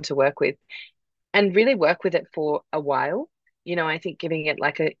nice one to work with and really work with it for a while. I think giving it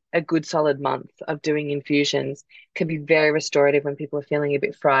like a good solid month of doing infusions can be very restorative when people are feeling a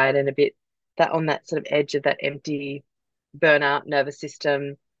bit fried and a bit that on that sort of edge of that empty burnout nervous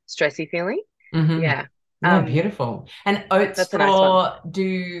system stressy feeling. Mm-hmm. Yeah. Yeah, beautiful. And oat That's a nice one. straw,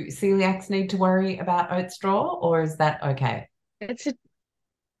 do celiacs need to worry about oat straw or is that okay? It's a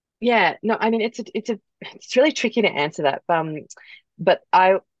Yeah, no, I mean it's really tricky to answer that. But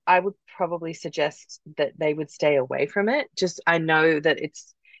I would probably suggest that they would stay away from it. Just I know that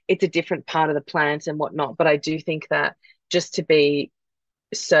it's a different part of the plant and whatnot, but I do think that just to be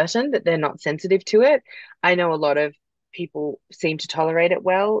certain that they're not sensitive to it. I know a lot of people seem to tolerate it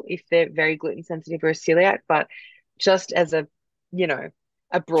well if they're very gluten sensitive or celiac, but just as you know,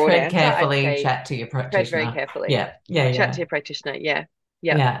 a broad Tread answer, I'd carefully, say chat to your tread very practitioner. carefully. Yeah, yeah, Chat to yeah, your practitioner. Yeah.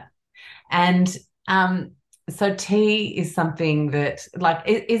 Yeah. yeah. And so tea is something that, like,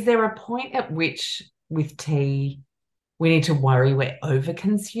 is there a point at which with tea we need to worry we're over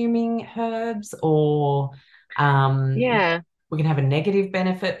consuming herbs or um, Yeah. we can have a negative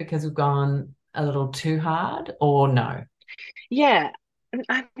benefit because we've gone a little too hard or no? Yeah.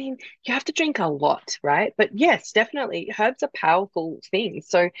 I mean, you have to drink a lot, right? But yes, definitely, herbs are powerful things.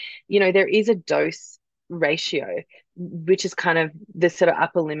 So, there is a dose ratio, which is kind of the sort of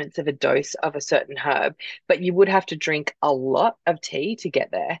upper limits of a dose of a certain herb. But you would have to drink a lot of tea to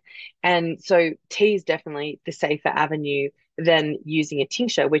get there. And so, tea is definitely the safer avenue than using a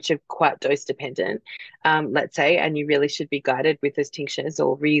tincture, which are quite dose dependent, let's say. And you really should be guided with those tinctures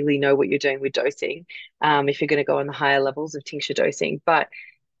or really know what you're doing with dosing if you're going to go on the higher levels of tincture dosing. But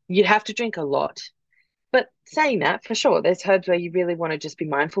you'd have to drink a lot. But saying that, for sure, there's herbs where you really want to just be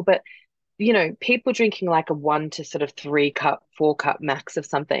mindful. But people drinking like a 1 to sort of 3 cup, 4 cup max of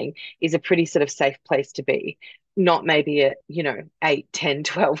something is a pretty sort of safe place to be. Not maybe a, 8, 10,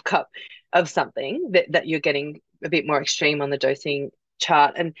 12 cup of something that you're getting a bit more extreme on the dosing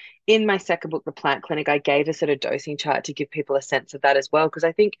chart. And in my second book, The Plant Clinic, I gave a sort of dosing chart to give people a sense of that as well, because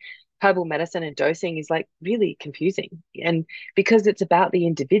I think herbal medicine and dosing is like really confusing. And because it's about the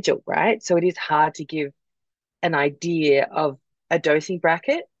individual, right? So it is hard to give an idea of a dosing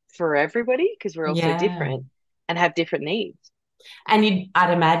bracket for everybody because we're all so Yeah. different and have different needs. And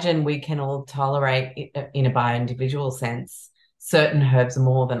I'd imagine we can all tolerate, in a bio-individual sense, certain herbs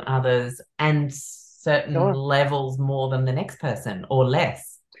more than others and certain Sure. levels more than the next person or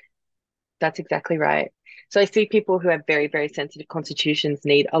less. That's exactly right. So I see people who have very, very sensitive constitutions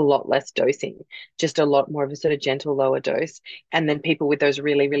need a lot less dosing, just a lot more of a sort of gentle, lower dose. And then people with those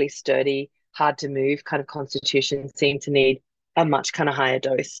really, really sturdy, hard to move kind of constitutions seem to need a much kind of higher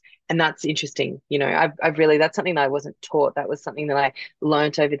dose. And that's interesting. I've really, that's something that I wasn't taught. That was something that I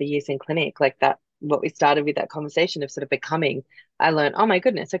learned over the years in clinic, like that, what we started with that conversation of sort of becoming. I learned, oh my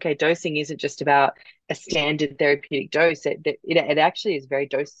goodness, okay, dosing isn't just about a standard therapeutic dose. It actually is very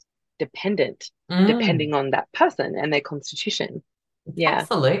dose dependent, Mm, depending on that person and their constitution. Yeah.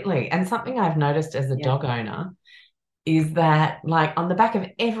 absolutely. And something I've noticed as a Yeah. dog owner is that, like, on the back of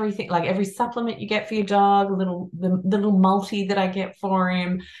everything, like every supplement you get for your dog, the little multi that I get for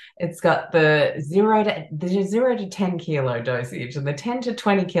him, it's got the 0 to 10 kilo dosage and the 10 to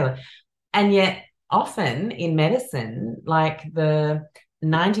 20 kilo. And yet often in medicine, like the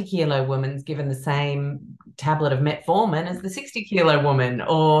 90 kilo woman's given the same tablet of metformin as the 60 kilo woman,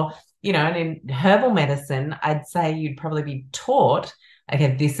 or, and in herbal medicine, I'd say you'd probably be taught,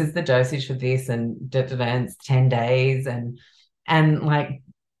 okay, this is the dosage for this, and it's 10 days, and like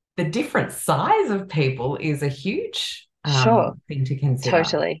the different size of people is a huge Sure. thing to consider.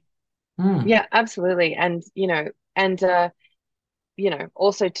 Totally. Mm. Yeah, absolutely. And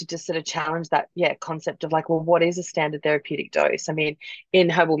also to just sort of challenge that, yeah, concept of like, well, what is a standard therapeutic dose? I mean, in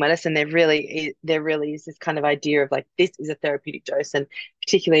herbal medicine, there really is this kind of idea of like, this is a therapeutic dose, and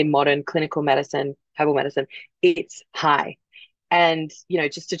particularly in modern clinical medicine, herbal medicine, it's high. And,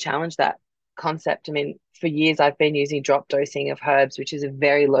 just to challenge that concept, I mean, for years I've been using drop dosing of herbs, which is a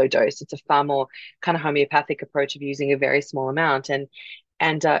very low dose. It's a far more kind of homeopathic approach of using a very small amount. And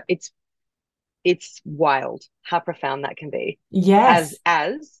it's wild how profound that can be as Yes.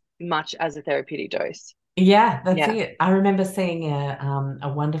 as much as a therapeutic dose. Yeah, that's Yeah. it. I remember seeing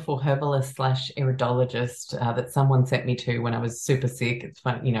a wonderful herbalist slash iridologist that someone sent me to when I was super sick. It's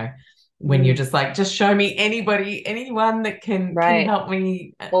fun, when you're Mm, just like, just show me anybody, anyone that can right. help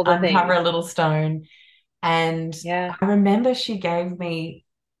me All the uncover things. a little stone. And Yeah. I remember she gave me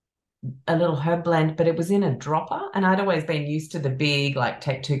a little herb blend, but it was in a dropper, and I'd always been used to the big, like,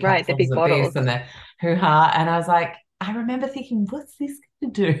 take two Right. The capsules big of this bottles. and the hoo-ha. And I was like, I remember thinking, what's this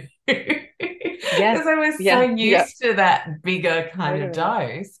going to do? Yeah. Because I was so Yeah. Yeah. used to that bigger kind of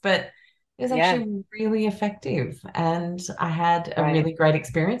Totally. dose, but it was Yeah. actually really effective. And I had a Right. really great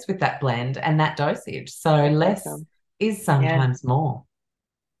experience with that blend and that dosage. So That's less awesome. is Yeah. sometimes more.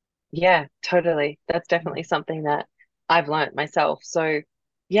 Yeah, totally. That's definitely something that I've learned myself. So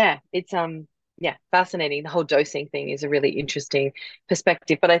yeah, it's yeah, fascinating. The whole dosing thing is a really interesting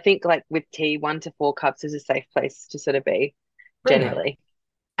perspective. But I think like with tea, 1 to 4 cups is a safe place to sort of be Brilliant. generally.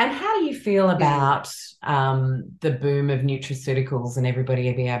 And how do you feel Mm. about the boom of nutraceuticals and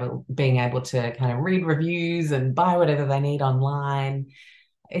everybody being able to kind of read reviews and buy whatever they need online?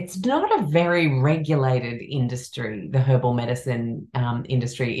 It's not a very regulated industry, the herbal medicine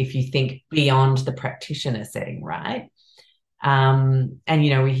industry, if you think beyond the practitioner setting, right? And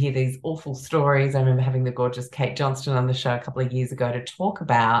we hear these awful stories. I remember having the gorgeous Kate Johnston on the show a couple of years ago to talk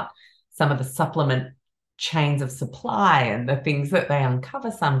about some of the supplement chains of supply and the things that they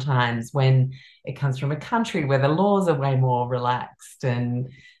uncover sometimes when it comes from a country where the laws are way more relaxed. And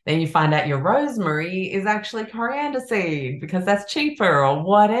then you find out your rosemary is actually coriander seed because that's cheaper or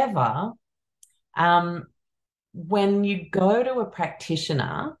whatever. Um, when you go to a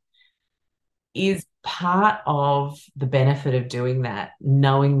practitioner, is part of the benefit of doing that,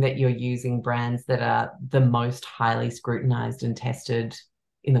 knowing that you're using brands that are the most highly scrutinized and tested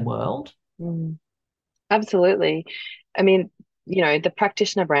in the world. Mm. Absolutely. I mean, the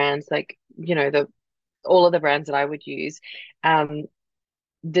practitioner brands, like, the all of the brands that I would use, um,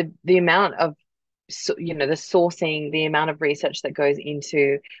 the amount of the sourcing, the amount of research that goes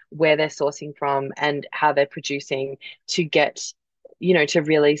into where they're sourcing from and how they're producing to get, to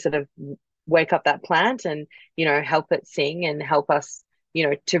really sort of wake up that plant and, help it sing and help us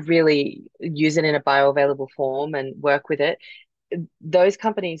to really use it in a bioavailable form and work with it, those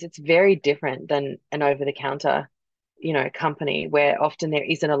companies, it's very different than an over-the-counter, company, where often there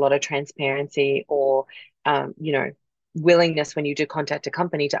isn't a lot of transparency or, willingness when you do contact a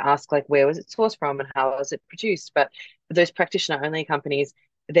company to ask, like, where was it sourced from and how was it produced. But for those practitioner-only companies,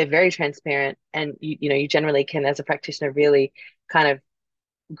 they're very transparent, and you generally can, as a practitioner, really kind of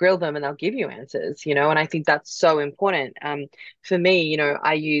grill them and they'll give you answers, and I think that's so important. For me,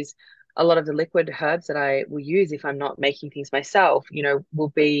 I use a lot of the liquid herbs that I will use if I'm not making things myself, will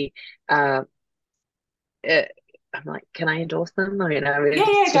be uh, uh I'm like, can I endorse them? Yeah, It's yeah,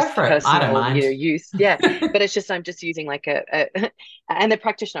 go just for it. I don't personal, mind. use. Yeah. But it's just, I'm just using like and they're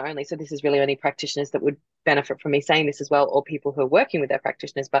practitioner only. So this is really only practitioners that would benefit from me saying this as well, or people who are working with their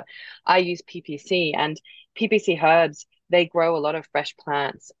practitioners. But I use PPC, and PPC herbs, they grow a lot of fresh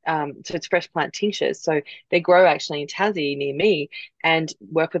plants. So it's fresh plant tinctures. So they grow actually in Tassie near me, and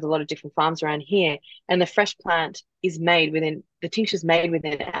work with a lot of different farms around here. And the fresh plant is made within, the tincture's made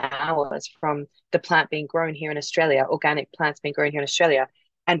within hours from the plant being grown here in Australia, organic plants being grown here in Australia,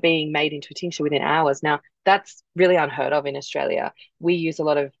 and being made into a tincture within hours. Now, that's really unheard of in Australia. We use a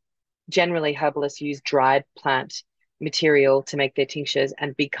lot of, generally, herbalists use dried plant material to make their tinctures,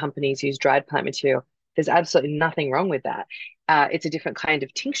 and big companies use dried plant material. There's absolutely nothing wrong with that. It's a different kind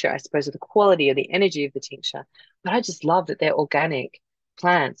of tincture, I suppose, of the quality or the energy of the tincture. But I just love that they're organic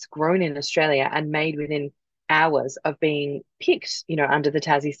plants grown in Australia and made within hours of being picked, under the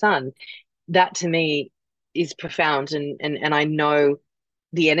Tassie sun. That to me is profound, and I know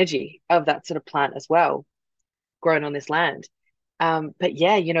the energy of that sort of plant as well, grown on this land. But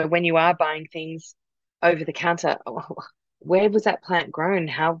yeah, when you are buying things over the counter, where was that plant grown?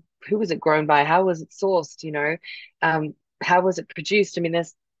 Who was it grown by? How was it sourced? How was it produced? I mean, I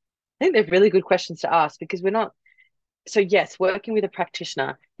think they're really good questions to ask, because we're not, so yes, working with a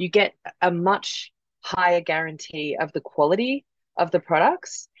practitioner, you get a much higher guarantee of the quality of the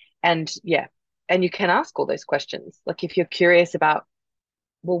products. And yeah, and you can ask all those questions. Like, if you're curious about,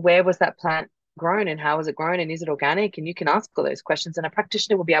 well, where was that plant grown and how was it grown and is it organic? And you can ask all those questions, and a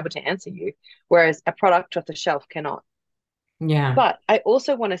practitioner will be able to answer you, whereas a product off the shelf cannot. Yeah. But I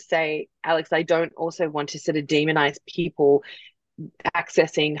also want to say, Alex, I don't also want to sort of demonize people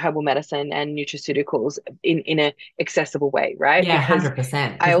accessing herbal medicine and nutraceuticals in a accessible way, right? Yeah, Because 100%. I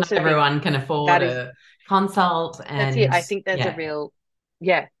Because not also think everyone can afford that is a consult, that's it. and I think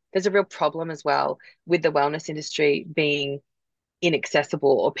yeah, there's a real problem as well with the wellness industry being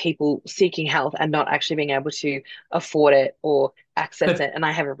inaccessible, or people seeking health and not actually being able to afford it or access could it. And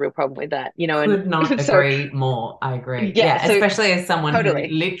I have a real problem with that, could not and so agree more. I agree. yeah, Yeah, so especially as someone who totally.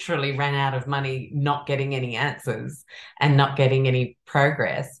 literally ran out of money not getting any answers and not getting any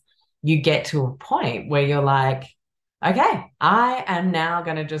progress. You get to a point where you're like, okay, I am now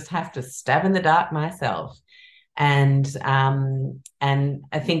going to just have to stab in the dark myself. And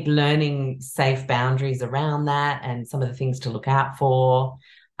I think learning safe boundaries around that and some of the things to look out for.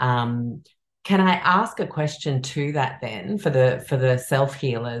 Can I ask a question to that then, for the self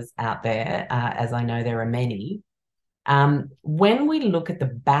healers out there, as I know there are many? When we look at the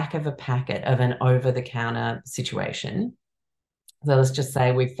back of a packet of an over the counter situation, so let's just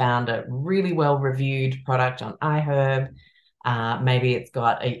say we've found a really well reviewed product on iHerb. Maybe it's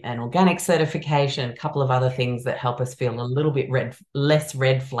got an organic certification, a couple of other things that help us feel a little bit less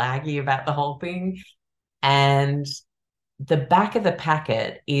red flaggy about the whole thing. And the back of the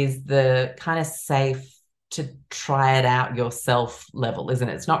packet is the kind of safe to try it out yourself level, isn't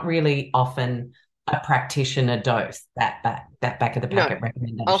it? It's not really often a practitioner dose, that back of the No, packet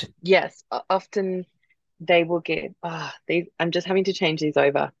recommendation. yes, often they will get, I'm just having to change these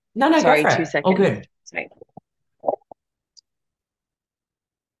over. No, no, go Sorry, for two it. All seconds. good. Sorry.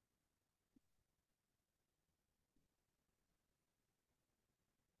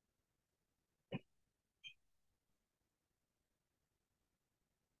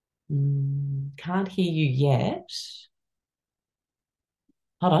 Can't hear you yet.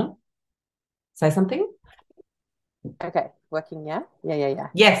 Hold on. Say something. Okay, working, yeah? Yeah.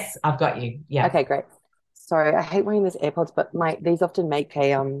 Yes, I've got you. Yeah, Okay, great. Sorry, I hate wearing these AirPods, but these often make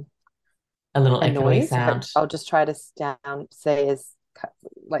a little a echoey noise. But sound. I'll just try to stay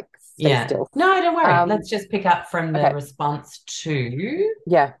Yeah. still. No, don't worry. Um, Let's just pick up from the okay, response to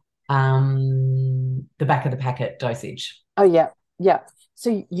yeah. the back of the packet dosage. Oh, yeah.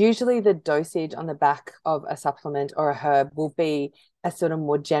 So usually the dosage on the back of a supplement or a herb will be a sort of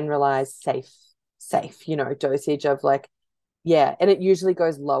more generalized safe, dosage of, like, yeah, and it usually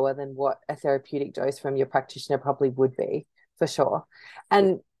goes lower than what a therapeutic dose from your practitioner probably would be, for sure.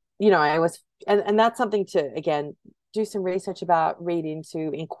 And I always, and that's something to, again, do some research about, read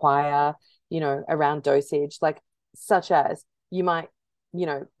into, inquire, around dosage, like such as you might,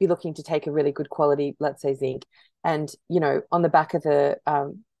 be looking to take a really good quality, let's say zinc, and on the back of the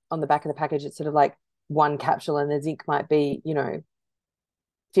package, it's sort of like one capsule, and the zinc might be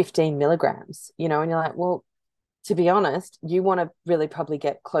 15 milligrams, and you're like, well, to be honest, you want to really probably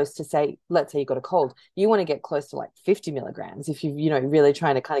get close to, say, let's say you got a cold, you want to get close to like 50 milligrams if you really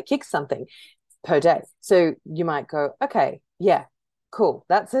trying to kind of kick something per day. So you might go, okay, yeah, cool,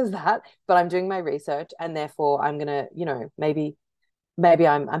 that says that, but I'm doing my research, and therefore I'm gonna, maybe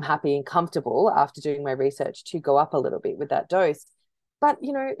I'm happy and comfortable after doing my research to go up a little bit with that dose. But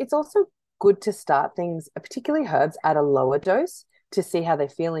it's also good to start things, particularly herbs, at a lower dose to see how they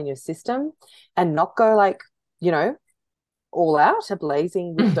feel in your system, and not go like, all out,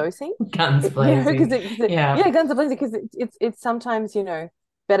 blazing with dosing. Guns blazing. Yeah, guns are blazing, because it's sometimes,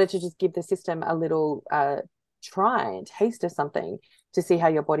 better to just give the system a little try and taste of something to see how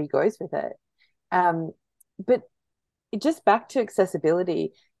your body goes with it. But just back to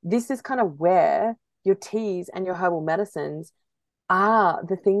accessibility, this is kind of where your teas and your herbal medicines are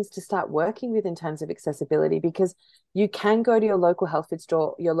the things to start working with in terms of accessibility, because you can go to your local health food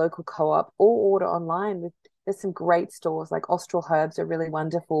store, your local co-op, or order online. There's some great stores, like Austral Herbs are really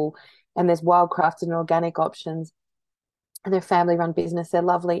wonderful, and there's wildcrafted and organic options, and they're family run business, they're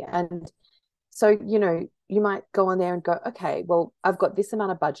lovely. And so you might go on there and go, okay, well, I've got this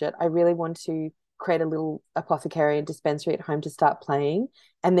amount of budget, I really want to create a little apothecary and dispensary at home to start playing,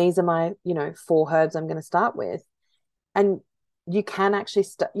 and these are my 4 herbs I'm going to start with. And you can actually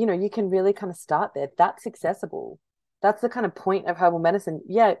you can really kind of start there. That's accessible. That's the kind of point of herbal medicine.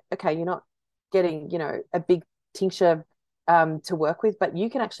 Yeah, okay, you're not getting a big tincture to work with, but you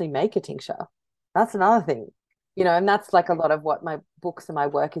can actually make a tincture. That's another thing, and that's like a lot of what my books and my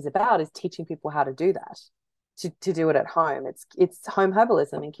work is about, is teaching people how to do that, to do it at home. It's home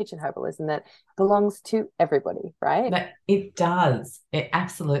herbalism and kitchen herbalism that belongs to everybody, right? But it does. It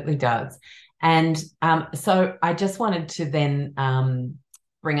absolutely does. And so I just wanted to then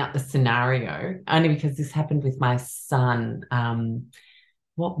bring up the scenario, only because this happened with my son.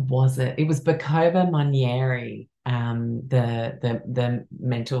 What was it? It was Bacoba Monnieri, the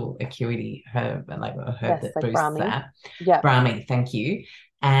mental acuity herb, like a herb that boosts Brahmi. that. Yeah. Brahmi, thank you.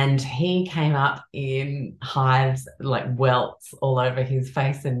 And he came up in hives, like welts all over his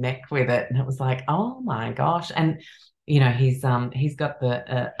face and neck with it. And it was like, oh my gosh. And he's got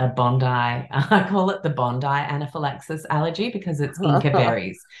a Bondi, I call it the Bondi anaphylaxis allergy, because it's Inca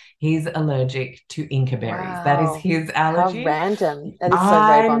berries. He's allergic to Inca berries. Wow. That is his allergy. How random. That is so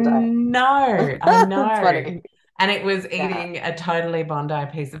very Bondi. I know. It's funny. And it was eating a totally Bondi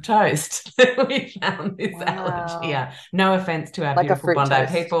piece of toast that we found this allergy. Yeah. No offense to our beautiful Bondi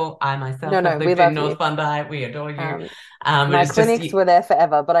toast people. I myself have lived in North Bondi. We adore you. My clinics were there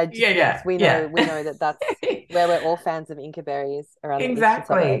forever, but yes, we know that's where we're all fans of Inca berries around the eastern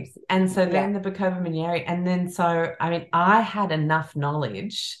suburbs. And so then the Bacoba Monnieri, and then so I had enough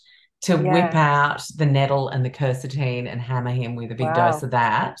knowledge to whip out the nettle and the quercetin and hammer him with a big dose of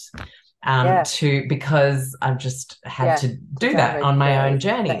that. Because I've just had to do that on my own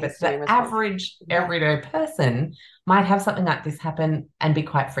journey. But the average everyday person might have something like this happen and be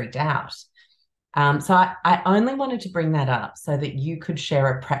quite freaked out. So I only wanted to bring that up so that you could share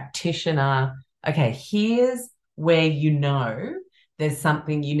a practitioner. Okay, here's where there's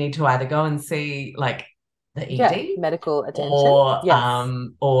something you need to either go and see, like the ED, medical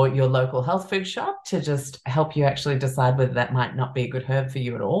attention, or your local health food shop, to just help you actually decide whether that might not be a good herb for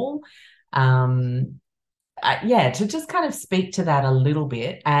you at all. To just kind of speak to that a little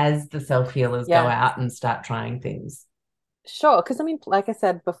bit as the self-healers go out and start trying things. Sure, because like I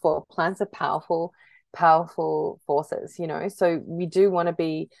said before, plants are powerful forces, so we do want to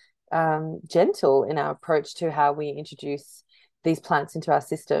be gentle in our approach to how we introduce these plants into our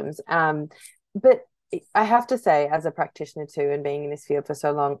systems. But I have to say, as a practitioner too, and being in this field for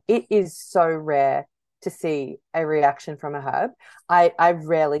so long, it is so rare to see a reaction from a herb. I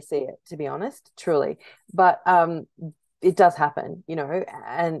rarely see it, to be honest, truly. But it does happen,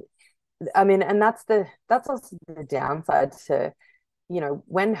 and and that's also the downside to,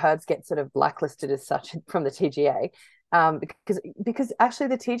 when herbs get sort of blacklisted as such from the TGA, because actually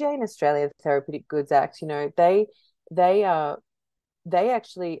the TGA in Australia, the Therapeutic Goods Act, they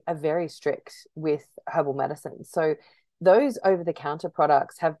actually are very strict with herbal medicine. So those over-the-counter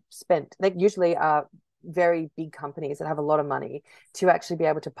products they usually are very big companies that have a lot of money to actually be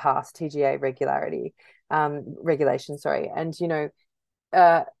able to pass TGA regulation, and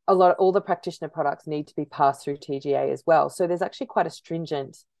all the practitioner products need to be passed through TGA as well. So there's actually quite a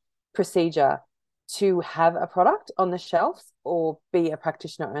stringent procedure to have a product on the shelves or be a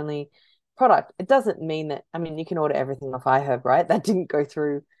practitioner only product. It doesn't mean that, I mean, you can order everything off iHerb, right? That didn't go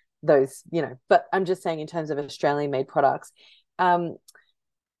through those, but I'm just saying in terms of Australian made products.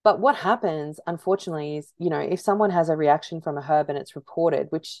 But what happens, unfortunately, is, if someone has a reaction from a herb and it's reported,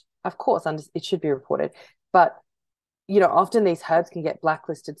 which of course it should be reported, but often these herbs can get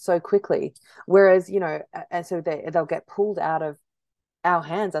blacklisted so quickly, whereas, and so they'll get pulled out of our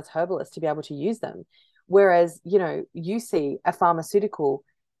hands as herbalists to be able to use them. Whereas, you see a pharmaceutical,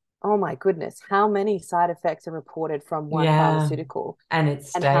 oh my goodness, how many side effects are reported from one pharmaceutical? And it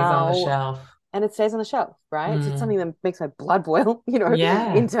stays on the shelf. And it stays on the shelf, right? So it's something that makes my blood boil,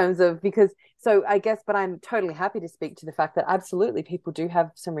 Yeah. in terms of, so I guess, but I'm totally happy to speak to the fact that absolutely people do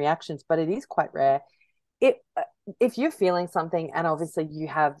have some reactions, but it is quite rare. If you're feeling something and obviously you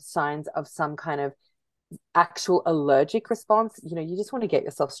have signs of some kind of actual allergic response, you just want to get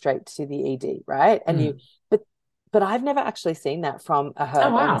yourself straight to the ED, right? And but I've never actually seen that from a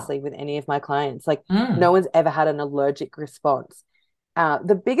herb, honestly, with any of my clients. Like no one's ever had an allergic response.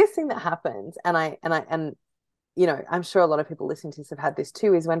 The biggest thing that happens, and I'm sure a lot of people listening to this have had this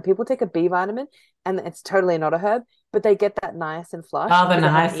too, is when people take a B vitamin and it's totally not a herb, but they get that niacin flush. Oh, the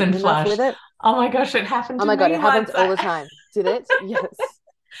niacin flush. With it. Oh my gosh, it happened to me. Oh my God, it happens once. all the time. Did it? Yes.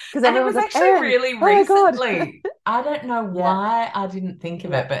 Because it was actually really recently. I don't know why I didn't think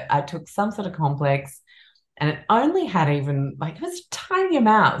of it, but I took some sort of complex and it only had it was a tiny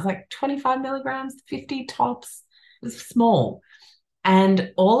amount. It was like 25 milligrams, 50 tops. It was small.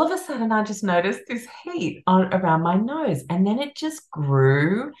 And all of a sudden, I just noticed this heat around my nose. And then it just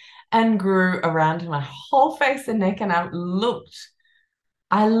grew and grew around my whole face and neck. And I looked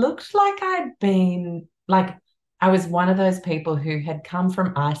like I'd been, like, I was one of those people who had come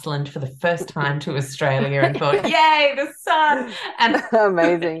from Iceland for the first time to Australia and thought, yay, the sun. And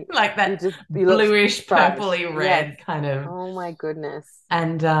amazing. Like that bluish, purpley red kind of. Oh my goodness.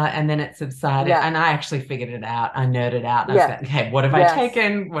 And then it subsided, and I actually figured it out. I nerded out, and I was like, "Okay, what have I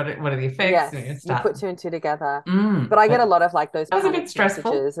taken? What are the effects?" Yes, you put two and two together. But I get a lot of like those. That was a bit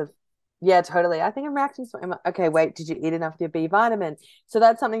stressful. Totally. I think I'm reacting to. Okay, wait, did you eat enough of your B vitamin? So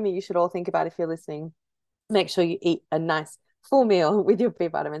that's something that you should all think about if you're listening. Make sure you eat a nice full meal with your B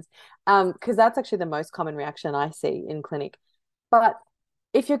vitamins, because that's actually the most common reaction I see in clinic. But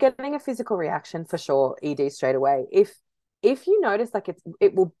if you're getting a physical reaction, for sure, ED straight away. If you notice like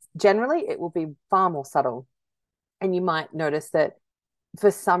it will be far more subtle, and you might notice that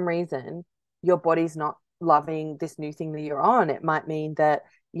for some reason your body's not loving this new thing that you're on. It might mean that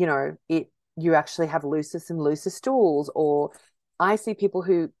you actually have looser stools, or I see people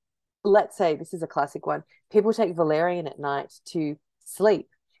who, let's say, this is a classic one, people take valerian at night to sleep,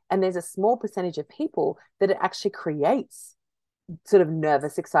 and there's a small percentage of people that it actually creates sort of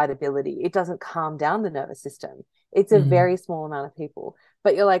nervous excitability. It doesn't calm down the nervous system. It's a very small amount of people,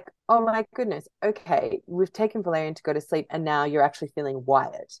 but you're like, oh my goodness, okay, we've taken valerian to go to sleep and now you're actually feeling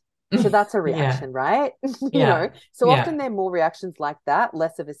wired. So that's a reaction, right? Often there are more reactions like that,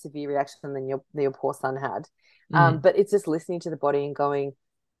 less of a severe reaction than your poor son had. But it's just listening to the body and going,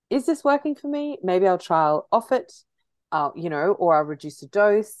 is this working for me? Maybe I'll trial off it, or I'll reduce the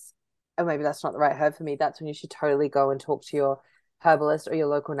dose, or maybe that's not the right herb for me. That's when you should totally go and talk to your herbalist or your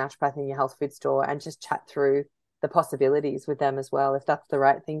local naturopath in your health food store and just chat through the possibilities with them as well, if that's the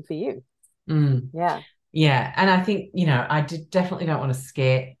right thing for you. Yeah. And I think, I definitely don't want to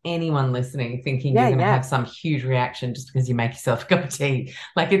scare anyone listening thinking you're going to have some huge reaction just because you make yourself a cup of tea.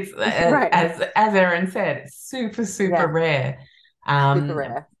 Like it's, as Erin said, super, super rare. Super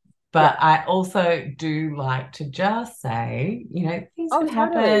rare. But I also do like to just say, things can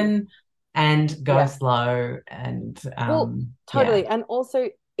happen and go slow and totally. And also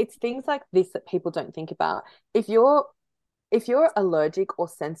it's things like this that people don't think about. If you're allergic or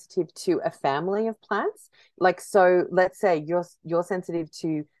sensitive to a family of plants, like, so let's say you're sensitive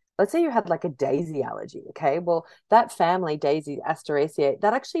to, let's say you had like a daisy allergy. Okay. Well, that family, daisy, Asteraceae,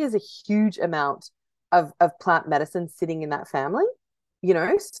 that actually is a huge amount of plant medicine sitting in that family,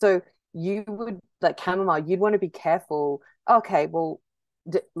 so you would, like chamomile, you'd want to be careful. Okay. Well,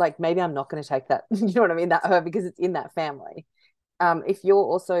 like maybe I'm not going to take that, you know what I mean? That herb, because it's in that family. If you're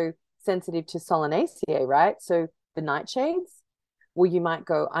also sensitive to Solanaceae, right? So the nightshades, well, you might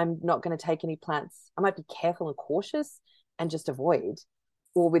go, I'm not going to take any plants. I might be careful and cautious and just avoid,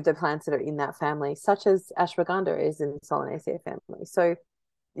 or with the plants that are in that family, such as ashwagandha is in Solanaceae family. So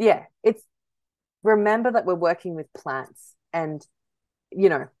it's, remember that we're working with plants, and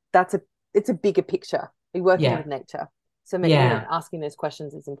it's a bigger picture. We're working with nature. So maybe asking those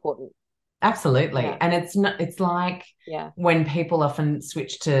questions is important. Absolutely. Yeah. And it's like Yeah. when people often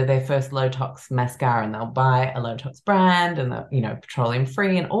switch to their first low tox mascara and they'll buy a low tox brand and petroleum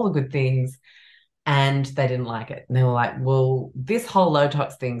free and all the good things, and they didn't like it. And they were like, well, this whole low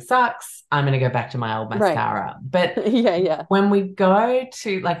tox thing sucks. I'm going to go back to my old Right. mascara. But Yeah. when we go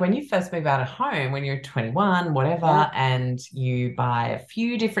to, like, when you first move out of home, when you're 21, whatever, Yeah. and you buy a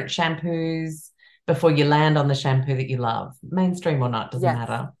few different shampoos before you land on the shampoo that you love, mainstream or not, doesn't Yes.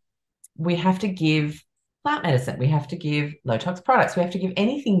 matter. We have to give plant medicine. We have to give low tox products. We have to give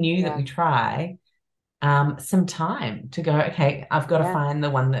anything new that we try some time to go, okay, I've got to find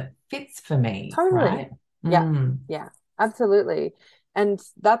the one that fits for me, Totally. right? Yeah, absolutely. And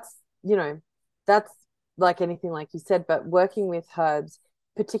that's like anything, like you said, but working with herbs,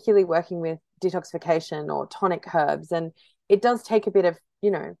 particularly working with detoxification or tonic herbs, and it does take a bit of,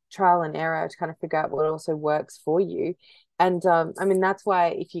 trial and error to kind of figure out what also works for you. And I mean, that's why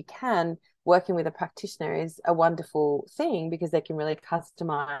if you can, working with a practitioner is a wonderful thing because they can really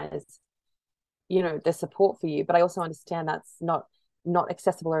customize the support for you. But I also understand that's not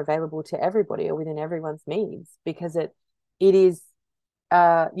accessible or available to everybody or within everyone's needs, because it is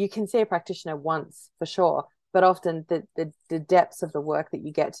you can see a practitioner once for sure, but often the depths of the work that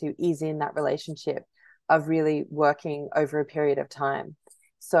you get to is in that relationship of really working over a period of time.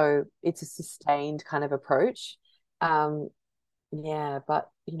 So it's a sustained kind of approach. Yeah, but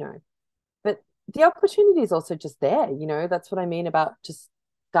but the opportunity is also just there. That's what I mean about just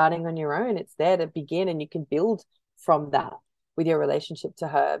starting on your own. It's there to begin, and you can build from that with your relationship to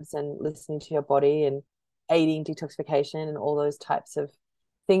herbs and listening to your body and aiding detoxification and all those types of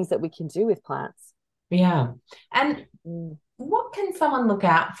things that we can do with plants. Yeah. And what can someone look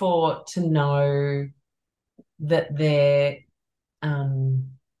out for to know that they're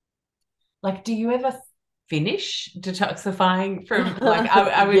like, do you ever finish detoxifying from, like,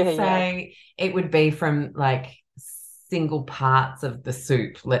 I would say it would be from like single parts of the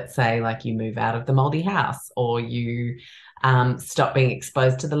soup. Let's say like you move out of the moldy house, or you stop being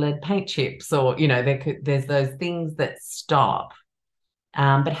exposed to the lead paint chips, or there's those things that stop.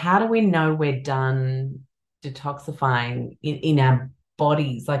 But how do we know we're done detoxifying in our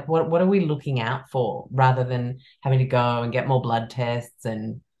bodies? Like, what are we looking out for, rather than having to go and get more blood tests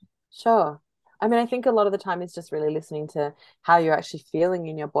and Sure. I mean, I think a lot of the time is just really listening to how you're actually feeling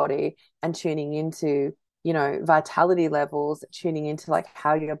in your body and tuning into, vitality levels, tuning into like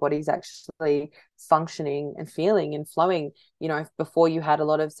how your body's actually functioning and feeling and flowing. Before you had a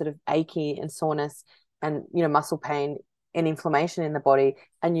lot of sort of achy and soreness and, muscle pain and inflammation in the body,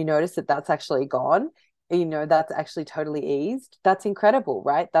 and you notice that that's actually gone, that's actually totally eased. That's incredible,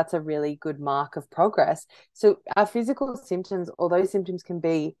 right? That's a really good mark of progress. So our physical symptoms, although symptoms can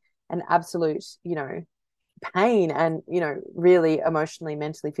be an absolute, pain and, really emotionally,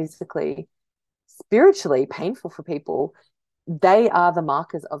 mentally, physically, spiritually painful for people, they are the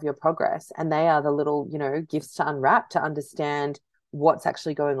markers of your progress, and they are the little, gifts to unwrap to understand what's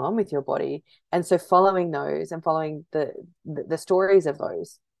actually going on with your body. And so following those and following the stories of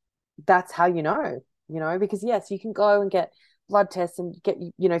those, that's how because yes, you can go and get blood tests and get,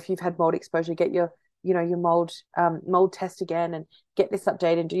 if you've had mold exposure, get your mold test again and get this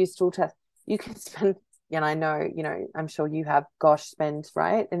updated and do your stool test. You can spend, and I know, I'm sure you have, spend,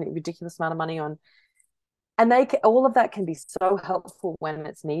 right, a ridiculous amount of money on, and all of that can be so helpful when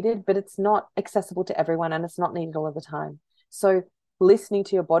it's needed, but it's not accessible to everyone, and it's not needed all of the time. So listening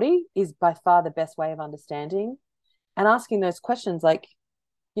to your body is by far the best way of understanding, and asking those questions like,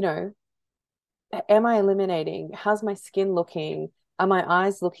 am I eliminating? How's my skin looking? Are my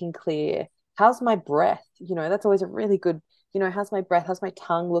eyes looking clear? How's my breath? That's always a really good, how's my breath? How's my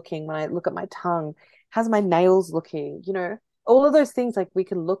tongue looking when I look at my tongue? How's my nails looking? All of those things, like we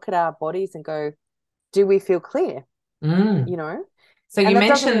can look at our bodies and go, do we feel clear? So you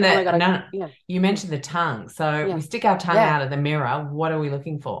mentioned that, oh my God, you mentioned the tongue. So we stick our tongue out of the mirror. What are we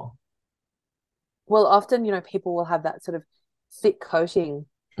looking for? Well, often, people will have that sort of thick coating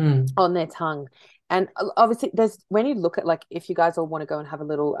on their tongue. And obviously when you look at, like, if you guys all want to go and have a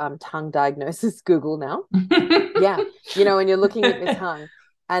little tongue diagnosis, Google now. Yeah. When you're looking at your tongue,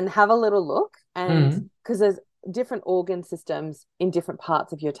 and have a little look, and because there's different organ systems in different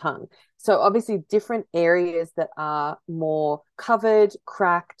parts of your tongue. So obviously different areas that are more covered,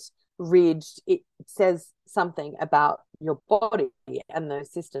 cracked, ridged, it says something about your body and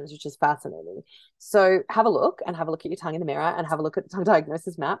those systems, which is fascinating. So have a look at your tongue in the mirror, and have a look at the tongue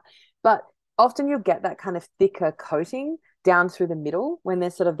diagnosis map. But often you'll get that kind of thicker coating down through the middle when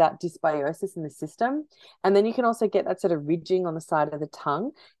there's sort of that dysbiosis in the system. And then you can also get that sort of ridging on the side of the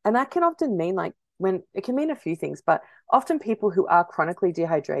tongue. And that can often mean, like, when it can mean a few things, but often people who are chronically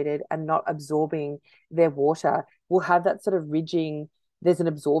dehydrated and not absorbing their water will have that sort of ridging. There's an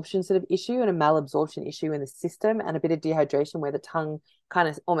absorption sort of issue and a malabsorption issue in the system, and a bit of dehydration where the tongue kind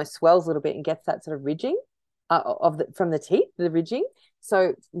of almost swells a little bit and gets that sort of ridging from the teeth, the ridging.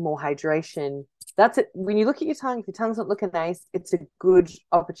 So more hydration. That's it. When you look at your tongue, if your tongue's not looking nice, it's a good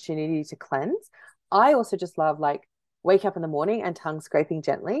opportunity to cleanse. I also just love like wake up in the morning and tongue scraping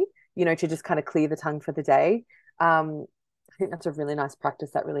gently, to just kind of clear the tongue for the day. I think that's a really nice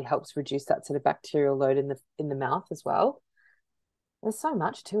practice that really helps reduce that sort of bacterial load in the mouth as well. There's so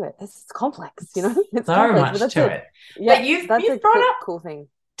much to it. It's complex, It's so complex, much to it. Yeah, but you've that's brought up cool thing.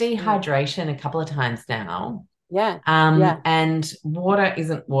 dehydration a couple of times now. Yeah. And water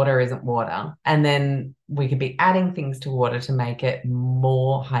isn't water. And then we could be adding things to water to make it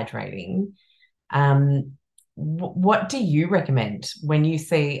more hydrating. What do you recommend when you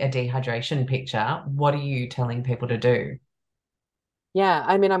see a dehydration picture? What are you telling people to do? Yeah,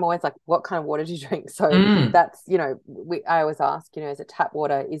 I mean, I'm always like, what kind of water do you drink? So that's, I always ask, is it tap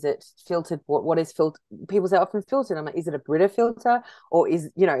water? Is it filtered? What is filtered? People say often filtered. I'm like, is it a Brita filter? Or is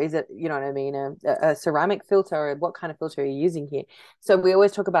it, you know what I mean, a ceramic filter? Or what kind of filter are you using here? So we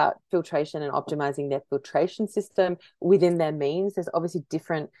always talk about filtration and optimizing their filtration system within their means. There's obviously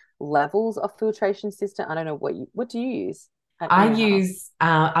different levels of filtration system. I don't know what do you use? I use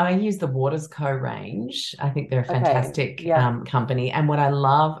the Waters Co range. I think they're a fantastic company. And what I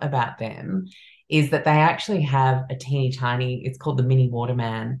love about them is that they actually have a teeny tiny, it's called the Mini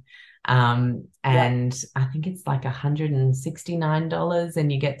Waterman. And I think it's like $169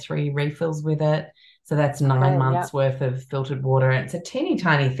 and you get 3 refills with it. So that's 9 months worth of filtered water. It's a teeny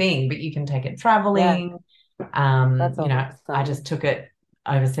tiny thing, but you can take it traveling. That's awesome. I just took it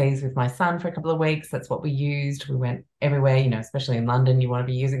overseas with my son for a couple of weeks. That's what we used. We went everywhere, especially in London, you want to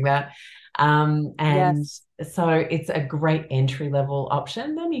be using that. So it's a great entry level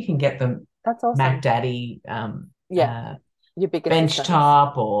option. Then you can get the That's awesome. Mac Daddy your biggest bench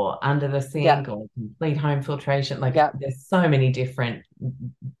top or under the sink or complete home filtration. Like there's so many different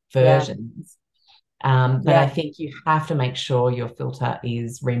versions. But I think you have to make sure your filter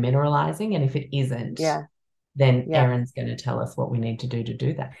is remineralizing, and if it isn't, then Erin's going to tell us what we need to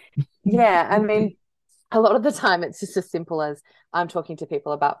do that. I mean, a lot of the time it's just as simple as I'm talking to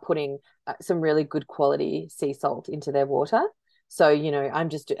people about putting some really good quality sea salt into their water. So, I'm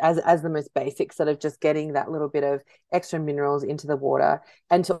just as the most basic sort of just getting that little bit of extra minerals into the water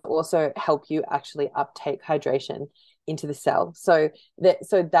and to also help you actually uptake hydration into the cell. So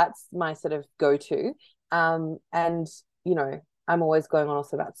that's my sort of go-to. And, I'm always going on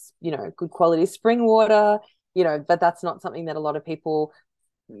also about, good quality spring water, but that's not something that a lot of people,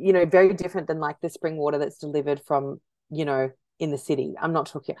 very different than like the spring water that's delivered from, in the city. I'm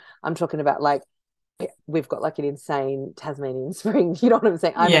talking about like, we've got like an insane Tasmanian spring. You know what I'm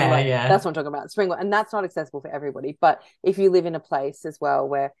saying? That's what I'm talking about. Spring water. And that's not accessible for everybody. But if you live in a place as well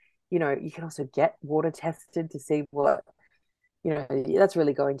where, you can also get water tested to see what, that's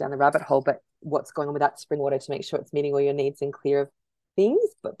really going down the rabbit hole, but what's going on with that spring water to make sure it's meeting all your needs and clear of things,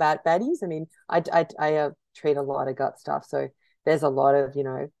 but baddies. I mean, I treat a lot of gut stuff. So there's a lot of,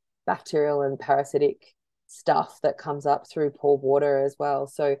 bacterial and parasitic stuff that comes up through poor water as well.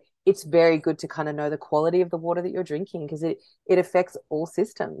 So it's very good to kind of know the quality of the water that you're drinking because it affects all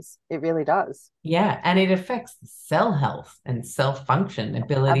systems. It really does. Yeah, and it affects cell health and cell function,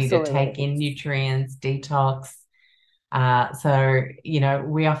 ability to take in nutrients, detox. So,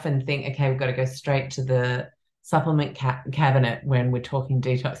 we often think, okay, we've got to go straight to the supplement cabinet when we're talking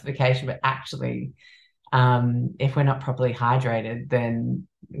detoxification, but actually, if we're not properly hydrated, then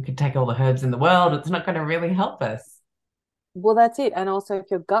we could take all the herbs in the world. It's not going to really help us. Well, that's it. And also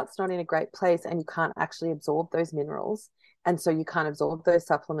if your gut's not in a great place and you can't actually absorb those minerals, and so you can't absorb those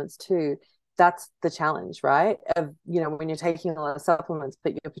supplements too, that's the challenge, right? Of, when you're taking a lot of supplements,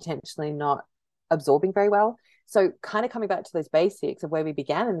 but you're potentially not absorbing very well. So kind of coming back to those basics of where we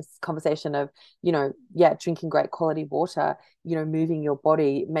began in this conversation of, drinking great quality water, moving your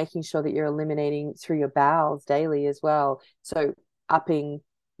body, making sure that you're eliminating through your bowels daily as well. So upping,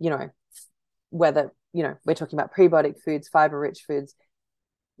 whether, we're talking about prebiotic foods, fiber-rich foods,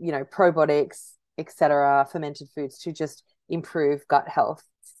 probiotics, etc., fermented foods to just improve gut health.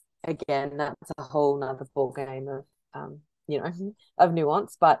 Again, that's a whole nother ball game of, of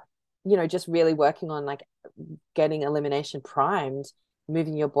nuance, but, just really working on like getting elimination primed,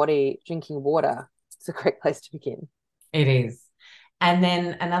 moving your body, drinking water. It's a great place to begin. It is. And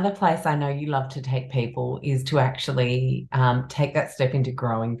then another place I know you love to take people is to actually take that step into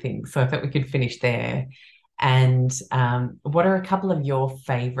growing things. So I thought we could finish there. And what are a couple of your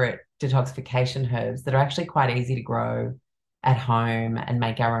favorite detoxification herbs that are actually quite easy to grow at home and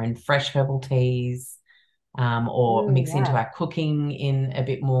make our own fresh herbal teas, or mix into Yeah. our cooking in a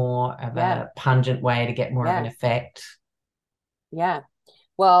bit more of Yeah. a pungent way to get more of an Yeah. effect? Yeah.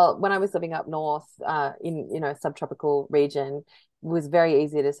 Well, when I was living up north, in a subtropical region, it was very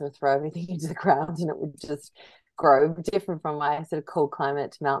easy to sort of throw everything into the ground and it would just grow. Different from my sort of cold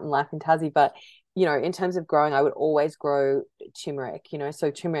climate to mountain life in Tassie. But in terms of growing, I would always grow turmeric. So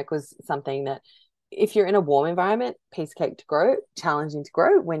turmeric was something that, if you're in a warm environment, piece of cake to grow, challenging to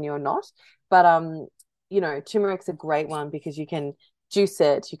grow when you're not. But turmeric's a great one because you can juice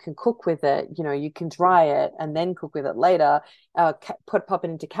it, you can cook with it, you can dry it and then cook with it later, pop it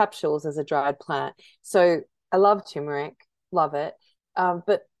into capsules as a dried plant. So I love turmeric, love it.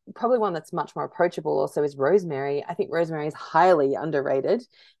 But probably one that's much more approachable also is rosemary. I think rosemary is highly underrated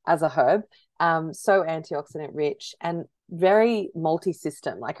as a herb. So antioxidant rich and very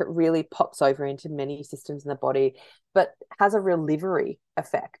multi-system, like it really pops over into many systems in the body, but has a real livery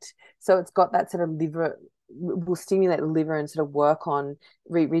effect. So it's got that sort of liver, will stimulate the liver and sort of work on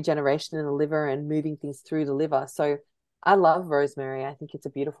regeneration in the liver and moving things through the liver. So I love rosemary. I think it's a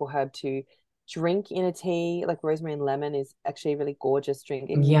beautiful herb to drink in a tea. Like rosemary and lemon is actually a really gorgeous drink,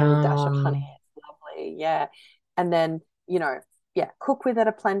 even with a little dash of honey. Yum. It's lovely. Yeah. And then, yeah, cook with it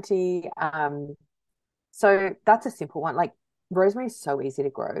aplenty. So that's a simple one. Like rosemary is so easy to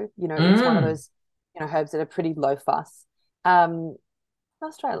grow. It's one of Mm. those, herbs that are pretty low fuss. Um,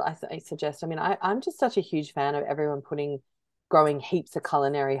 Australia, I suggest. I mean, I'm just such a huge fan of everyone growing heaps of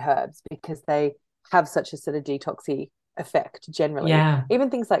culinary herbs because they have such a sort of detoxy effect generally. Yeah. Even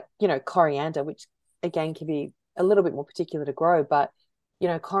things like, coriander, which again can be a little bit more particular to grow, but,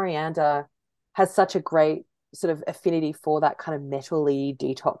 coriander has such a great sort of affinity for that kind of metal-y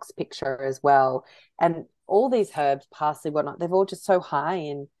detox picture as well. And all these herbs, parsley, whatnot, they're all just so high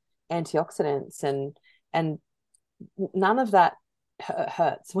in antioxidants and none of that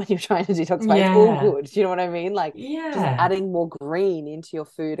hurts when you're trying to detoxify. It's all Yeah. good. Do you know what I mean? Like just Yeah. adding more green into your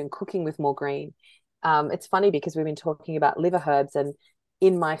food and cooking with more green. It's funny because we've been talking about liver herbs, and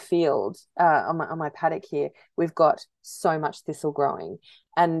in my field, on my paddock here, we've got so much thistle growing,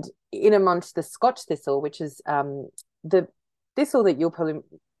 and in amongst the Scotch thistle, which is the thistle that you'll probably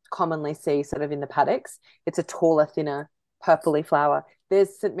commonly see sort of in the paddocks. It's a taller, thinner, purpley flower.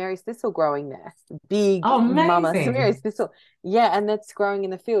 There's St. Mary's thistle growing there, big Oh, mama St. Mary's amazing. thistle. Yeah, and that's growing in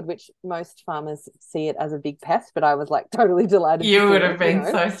the field, which most farmers see it as a big pest, but I was like totally delighted to You see would have it. been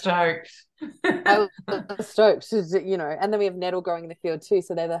so stoked. I was stoked, and then we have nettle growing in the field too.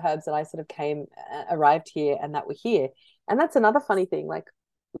 So they're the herbs that I sort of arrived here and that were here. And that's another funny thing. Like,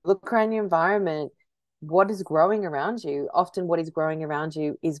 look around your environment, what is growing around you? Often what is growing around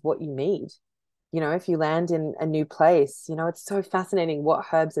you is what you need. If you land in a new place, it's so fascinating what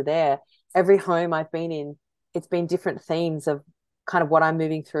herbs are there. Every home I've been in, it's been different themes of kind of what I'm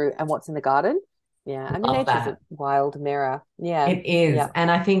moving through and what's in the garden. Yeah. I mean, Love nature's a that. wild mirror. Yeah. It is. Yeah. And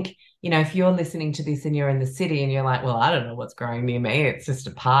I think, if you're listening to this and you're in the city and you're like, well, I don't know what's growing near me, it's just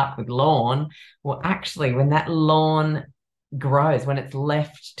a park with lawn. Well, actually, when that lawn grows, when it's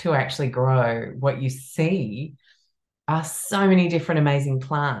left to actually grow, what you see are so many different amazing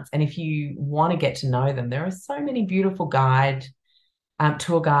plants. And if you want to get to know them, there are so many beautiful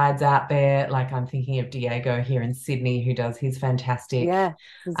tour guides out there. Like I'm thinking of Diego here in Sydney, who does his fantastic Yeah.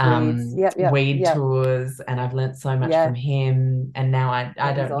 His weeds. Yep. Yep. weed Yep. tours, and I've learnt so much from Yeah. him. And now I Yeah.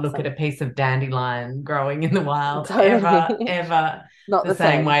 He's don't look at a awesome. piece of dandelion growing in the wild ever, Totally. ever Not the the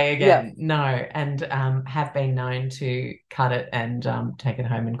same same. way Yep. again. No, and have been known to cut it and take it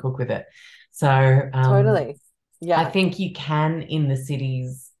home and cook with it. So Totally. I Yeah. think you can in the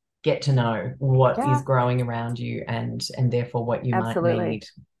cities get to know what is Yeah. growing around you and therefore what you might Absolutely. need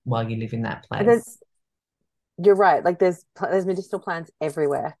while you live in that There's place. You're right. Like there's medicinal plants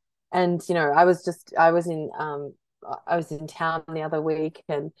everywhere. And I was in town the other week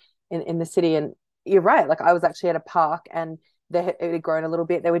and in the city, and you're right. Like I was actually at a park and it had grown a little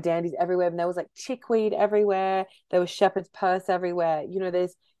bit. There were dandies everywhere, and there was like chickweed everywhere. There was shepherd's purse everywhere.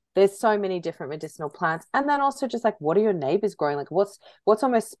 There's so many different medicinal plants. And then also just like what are your neighbors growing? Like what's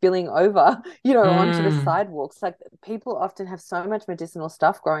almost spilling over, onto the Mm. sidewalks. Like people often have so much medicinal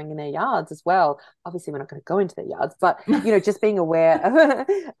stuff growing in their yards as well. Obviously we're not going to go into their yards, but just being aware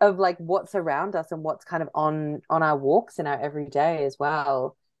of like what's around us and what's kind of on our walks in our everyday as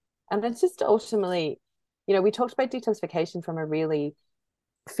well. And it's just ultimately, we talked about detoxification from a really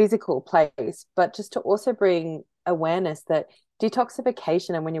physical place, but just to also bring awareness that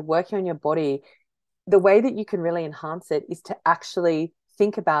detoxification and when you're working on your body, the way that you can really enhance it is to actually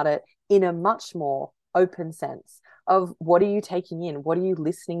think about it in a much more open sense of what are you taking in? What are you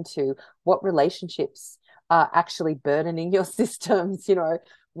listening to? What relationships are actually burdening your systems? You know,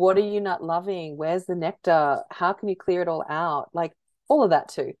 what are you not loving? Where's the nectar? How can you clear it all out? Like all of that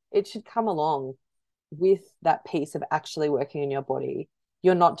too. It should come along with that piece of actually working in your body.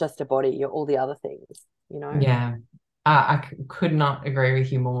 You're not just a body, you're all the other things, you know? Yeah. Could not agree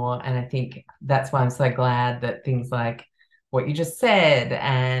with you more. And I think that's why I'm so glad that things like what you just said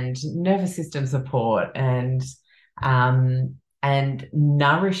and nervous system support and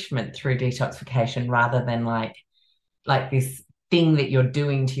nourishment through detoxification rather than like this thing that you're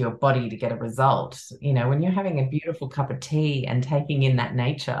doing to your body to get a result. You know, when you're having a beautiful cup of tea and taking in that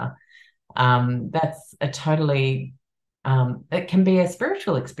nature, that's a totally it can be a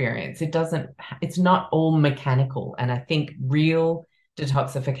spiritual experience. It's not all mechanical. And I think real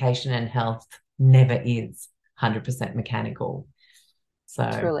detoxification and health never is 100% mechanical. So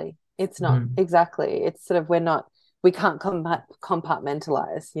truly, it's not. Exactly. It's sort of, we can't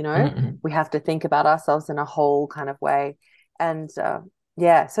compartmentalize, you know, we have to think about ourselves in a whole kind of way. And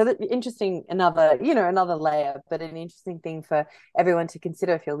yeah, so that interesting, another layer, but an interesting thing for everyone to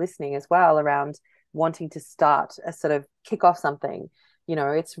consider if you're listening as well, around wanting to start a sort of kick off something. You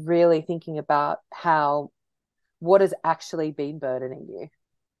know, it's really thinking about what has actually been burdening you.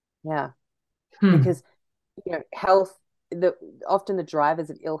 Yeah. Because, you know, health, often the drivers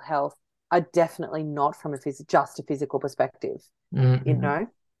of ill health are definitely not from just a physical perspective, you know?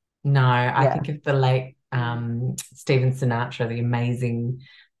 No, I think of the late Stephen Sinatra, the amazing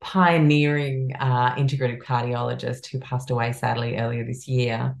pioneering integrative cardiologist who passed away sadly earlier this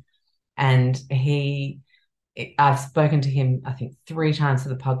year. And I've spoken to him, I think 3 times for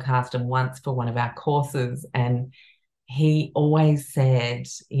the podcast and once for one of our courses. And he always said,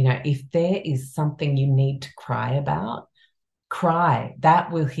 you know, if there is something you need to cry about, cry.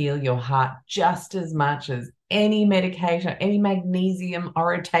 That will heal your heart just as much as any medication, any magnesium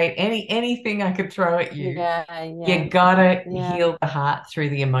orotate, anything I could throw at you. Yeah. You gotta heal the heart through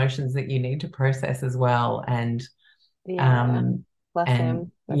the emotions that you need to process as well. And bless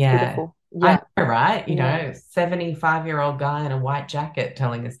him. That's beautiful. I know, right? You know, 75-year-old guy in a white jacket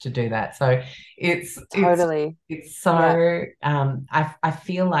telling us to do that. So it's so I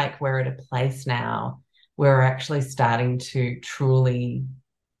feel like we're at a place now where we're actually starting to truly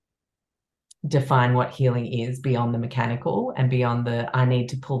define what healing is beyond the mechanical and beyond I need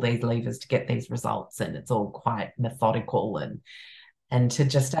to pull these levers to get these results, and it's all quite methodical, and to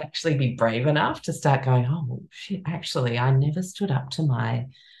just actually be brave enough to start going, oh shit, actually I never stood up to my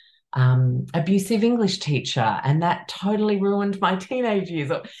abusive English teacher and that totally ruined my teenage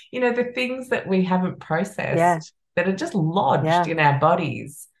years, or you know, the things that we haven't processed that are just lodged in our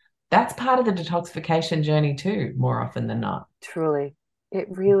bodies. That's part of the detoxification journey too, more often than not. Truly. It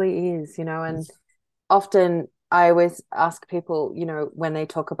really is, you know, and often I always ask people, you know, when they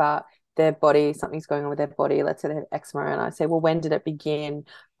talk about their body, something's going on with their body, let's say they have eczema, and I say, well, when did it begin,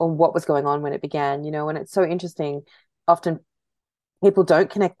 or what was going on when it began, you know? And it's so interesting. Often people don't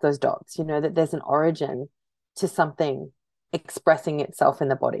connect those dots, you know, that there's an origin to something expressing itself in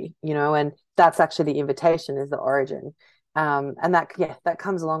the body, you know, and that's actually the invitation, is the origin. And that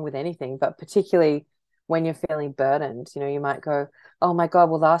comes along with anything, but particularly when you're feeling burdened, you know, you might go, oh my God,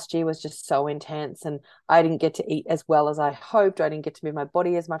 well, last year was just so intense and I didn't get to eat as well as I hoped. I didn't get to move my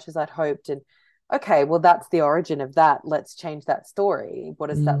body as much as I'd hoped. And okay, well, that's the origin of that. Let's change that story. What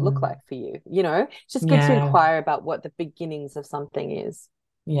does that look like for you? You know, it's just good to inquire about what the beginnings of something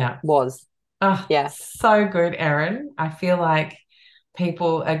was. Oh, yeah. So good, Erin. I feel like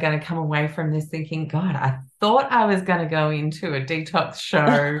people are going to come away from this thinking, God, I thought I was going to go into a detox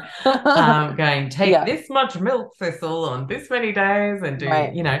show going, take this much milk thistle on this many days and do,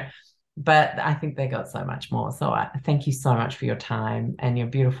 you know, but I think they got so much more. So I thank you so much for your time and your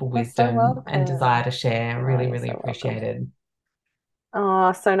beautiful wisdom and desire to share. Really appreciated.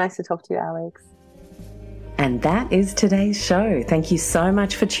 Oh, so nice to talk to you, Alex. And that is today's show. Thank you so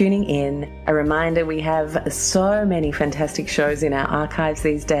much for tuning in. A reminder, we have so many fantastic shows in our archives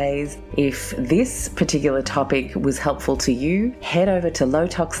these days. If this particular topic was helpful to you, head over to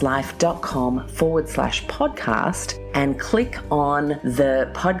lowtoxlife.com/podcast and click on the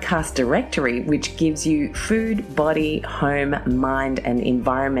podcast directory, which gives you food, body, home, mind, and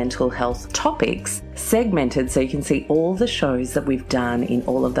environmental health topics segmented so you can see all the shows that we've done in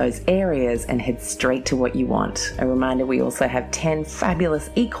all of those areas and head straight to what you want. A reminder, we also have 10 fabulous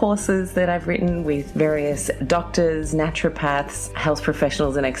e-courses that I've written with various doctors, naturopaths, health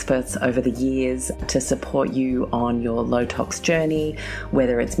professionals, and experts over the years to support you on your low tox journey,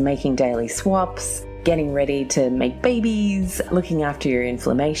 whether it's making daily swaps, getting ready to make babies, looking after your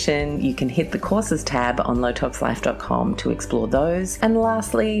inflammation, you can hit the courses tab on lowtoxlife.com to explore those. And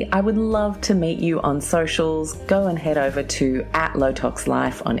lastly, I would love to meet you on socials. Go and head over to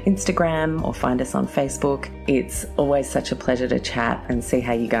 @lowtoxlife on Instagram or find us on Facebook. It's always such a pleasure to chat and see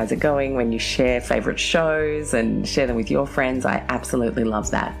how you guys are going when you share favorite shows and share them with your friends. I absolutely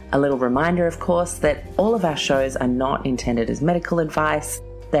love that. A little reminder, of course, that all of our shows are not intended as medical advice.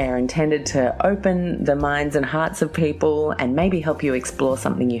 They are intended to open the minds and hearts of people and maybe help you explore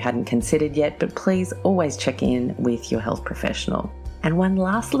something you hadn't considered yet, but please always check in with your health professional. And one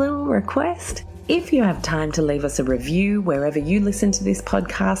last little request. If you have time to leave us a review wherever you listen to this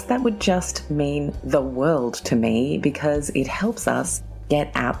podcast, that would just mean the world to me, because it helps us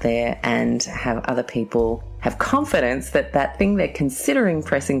get out there and have other people have confidence that that thing they're considering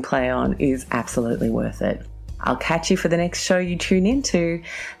pressing play on is absolutely worth it. I'll catch you for the next show you tune into.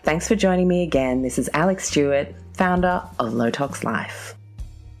 Thanks for joining me again. This is Alex Stewart, founder of Low Tox Life.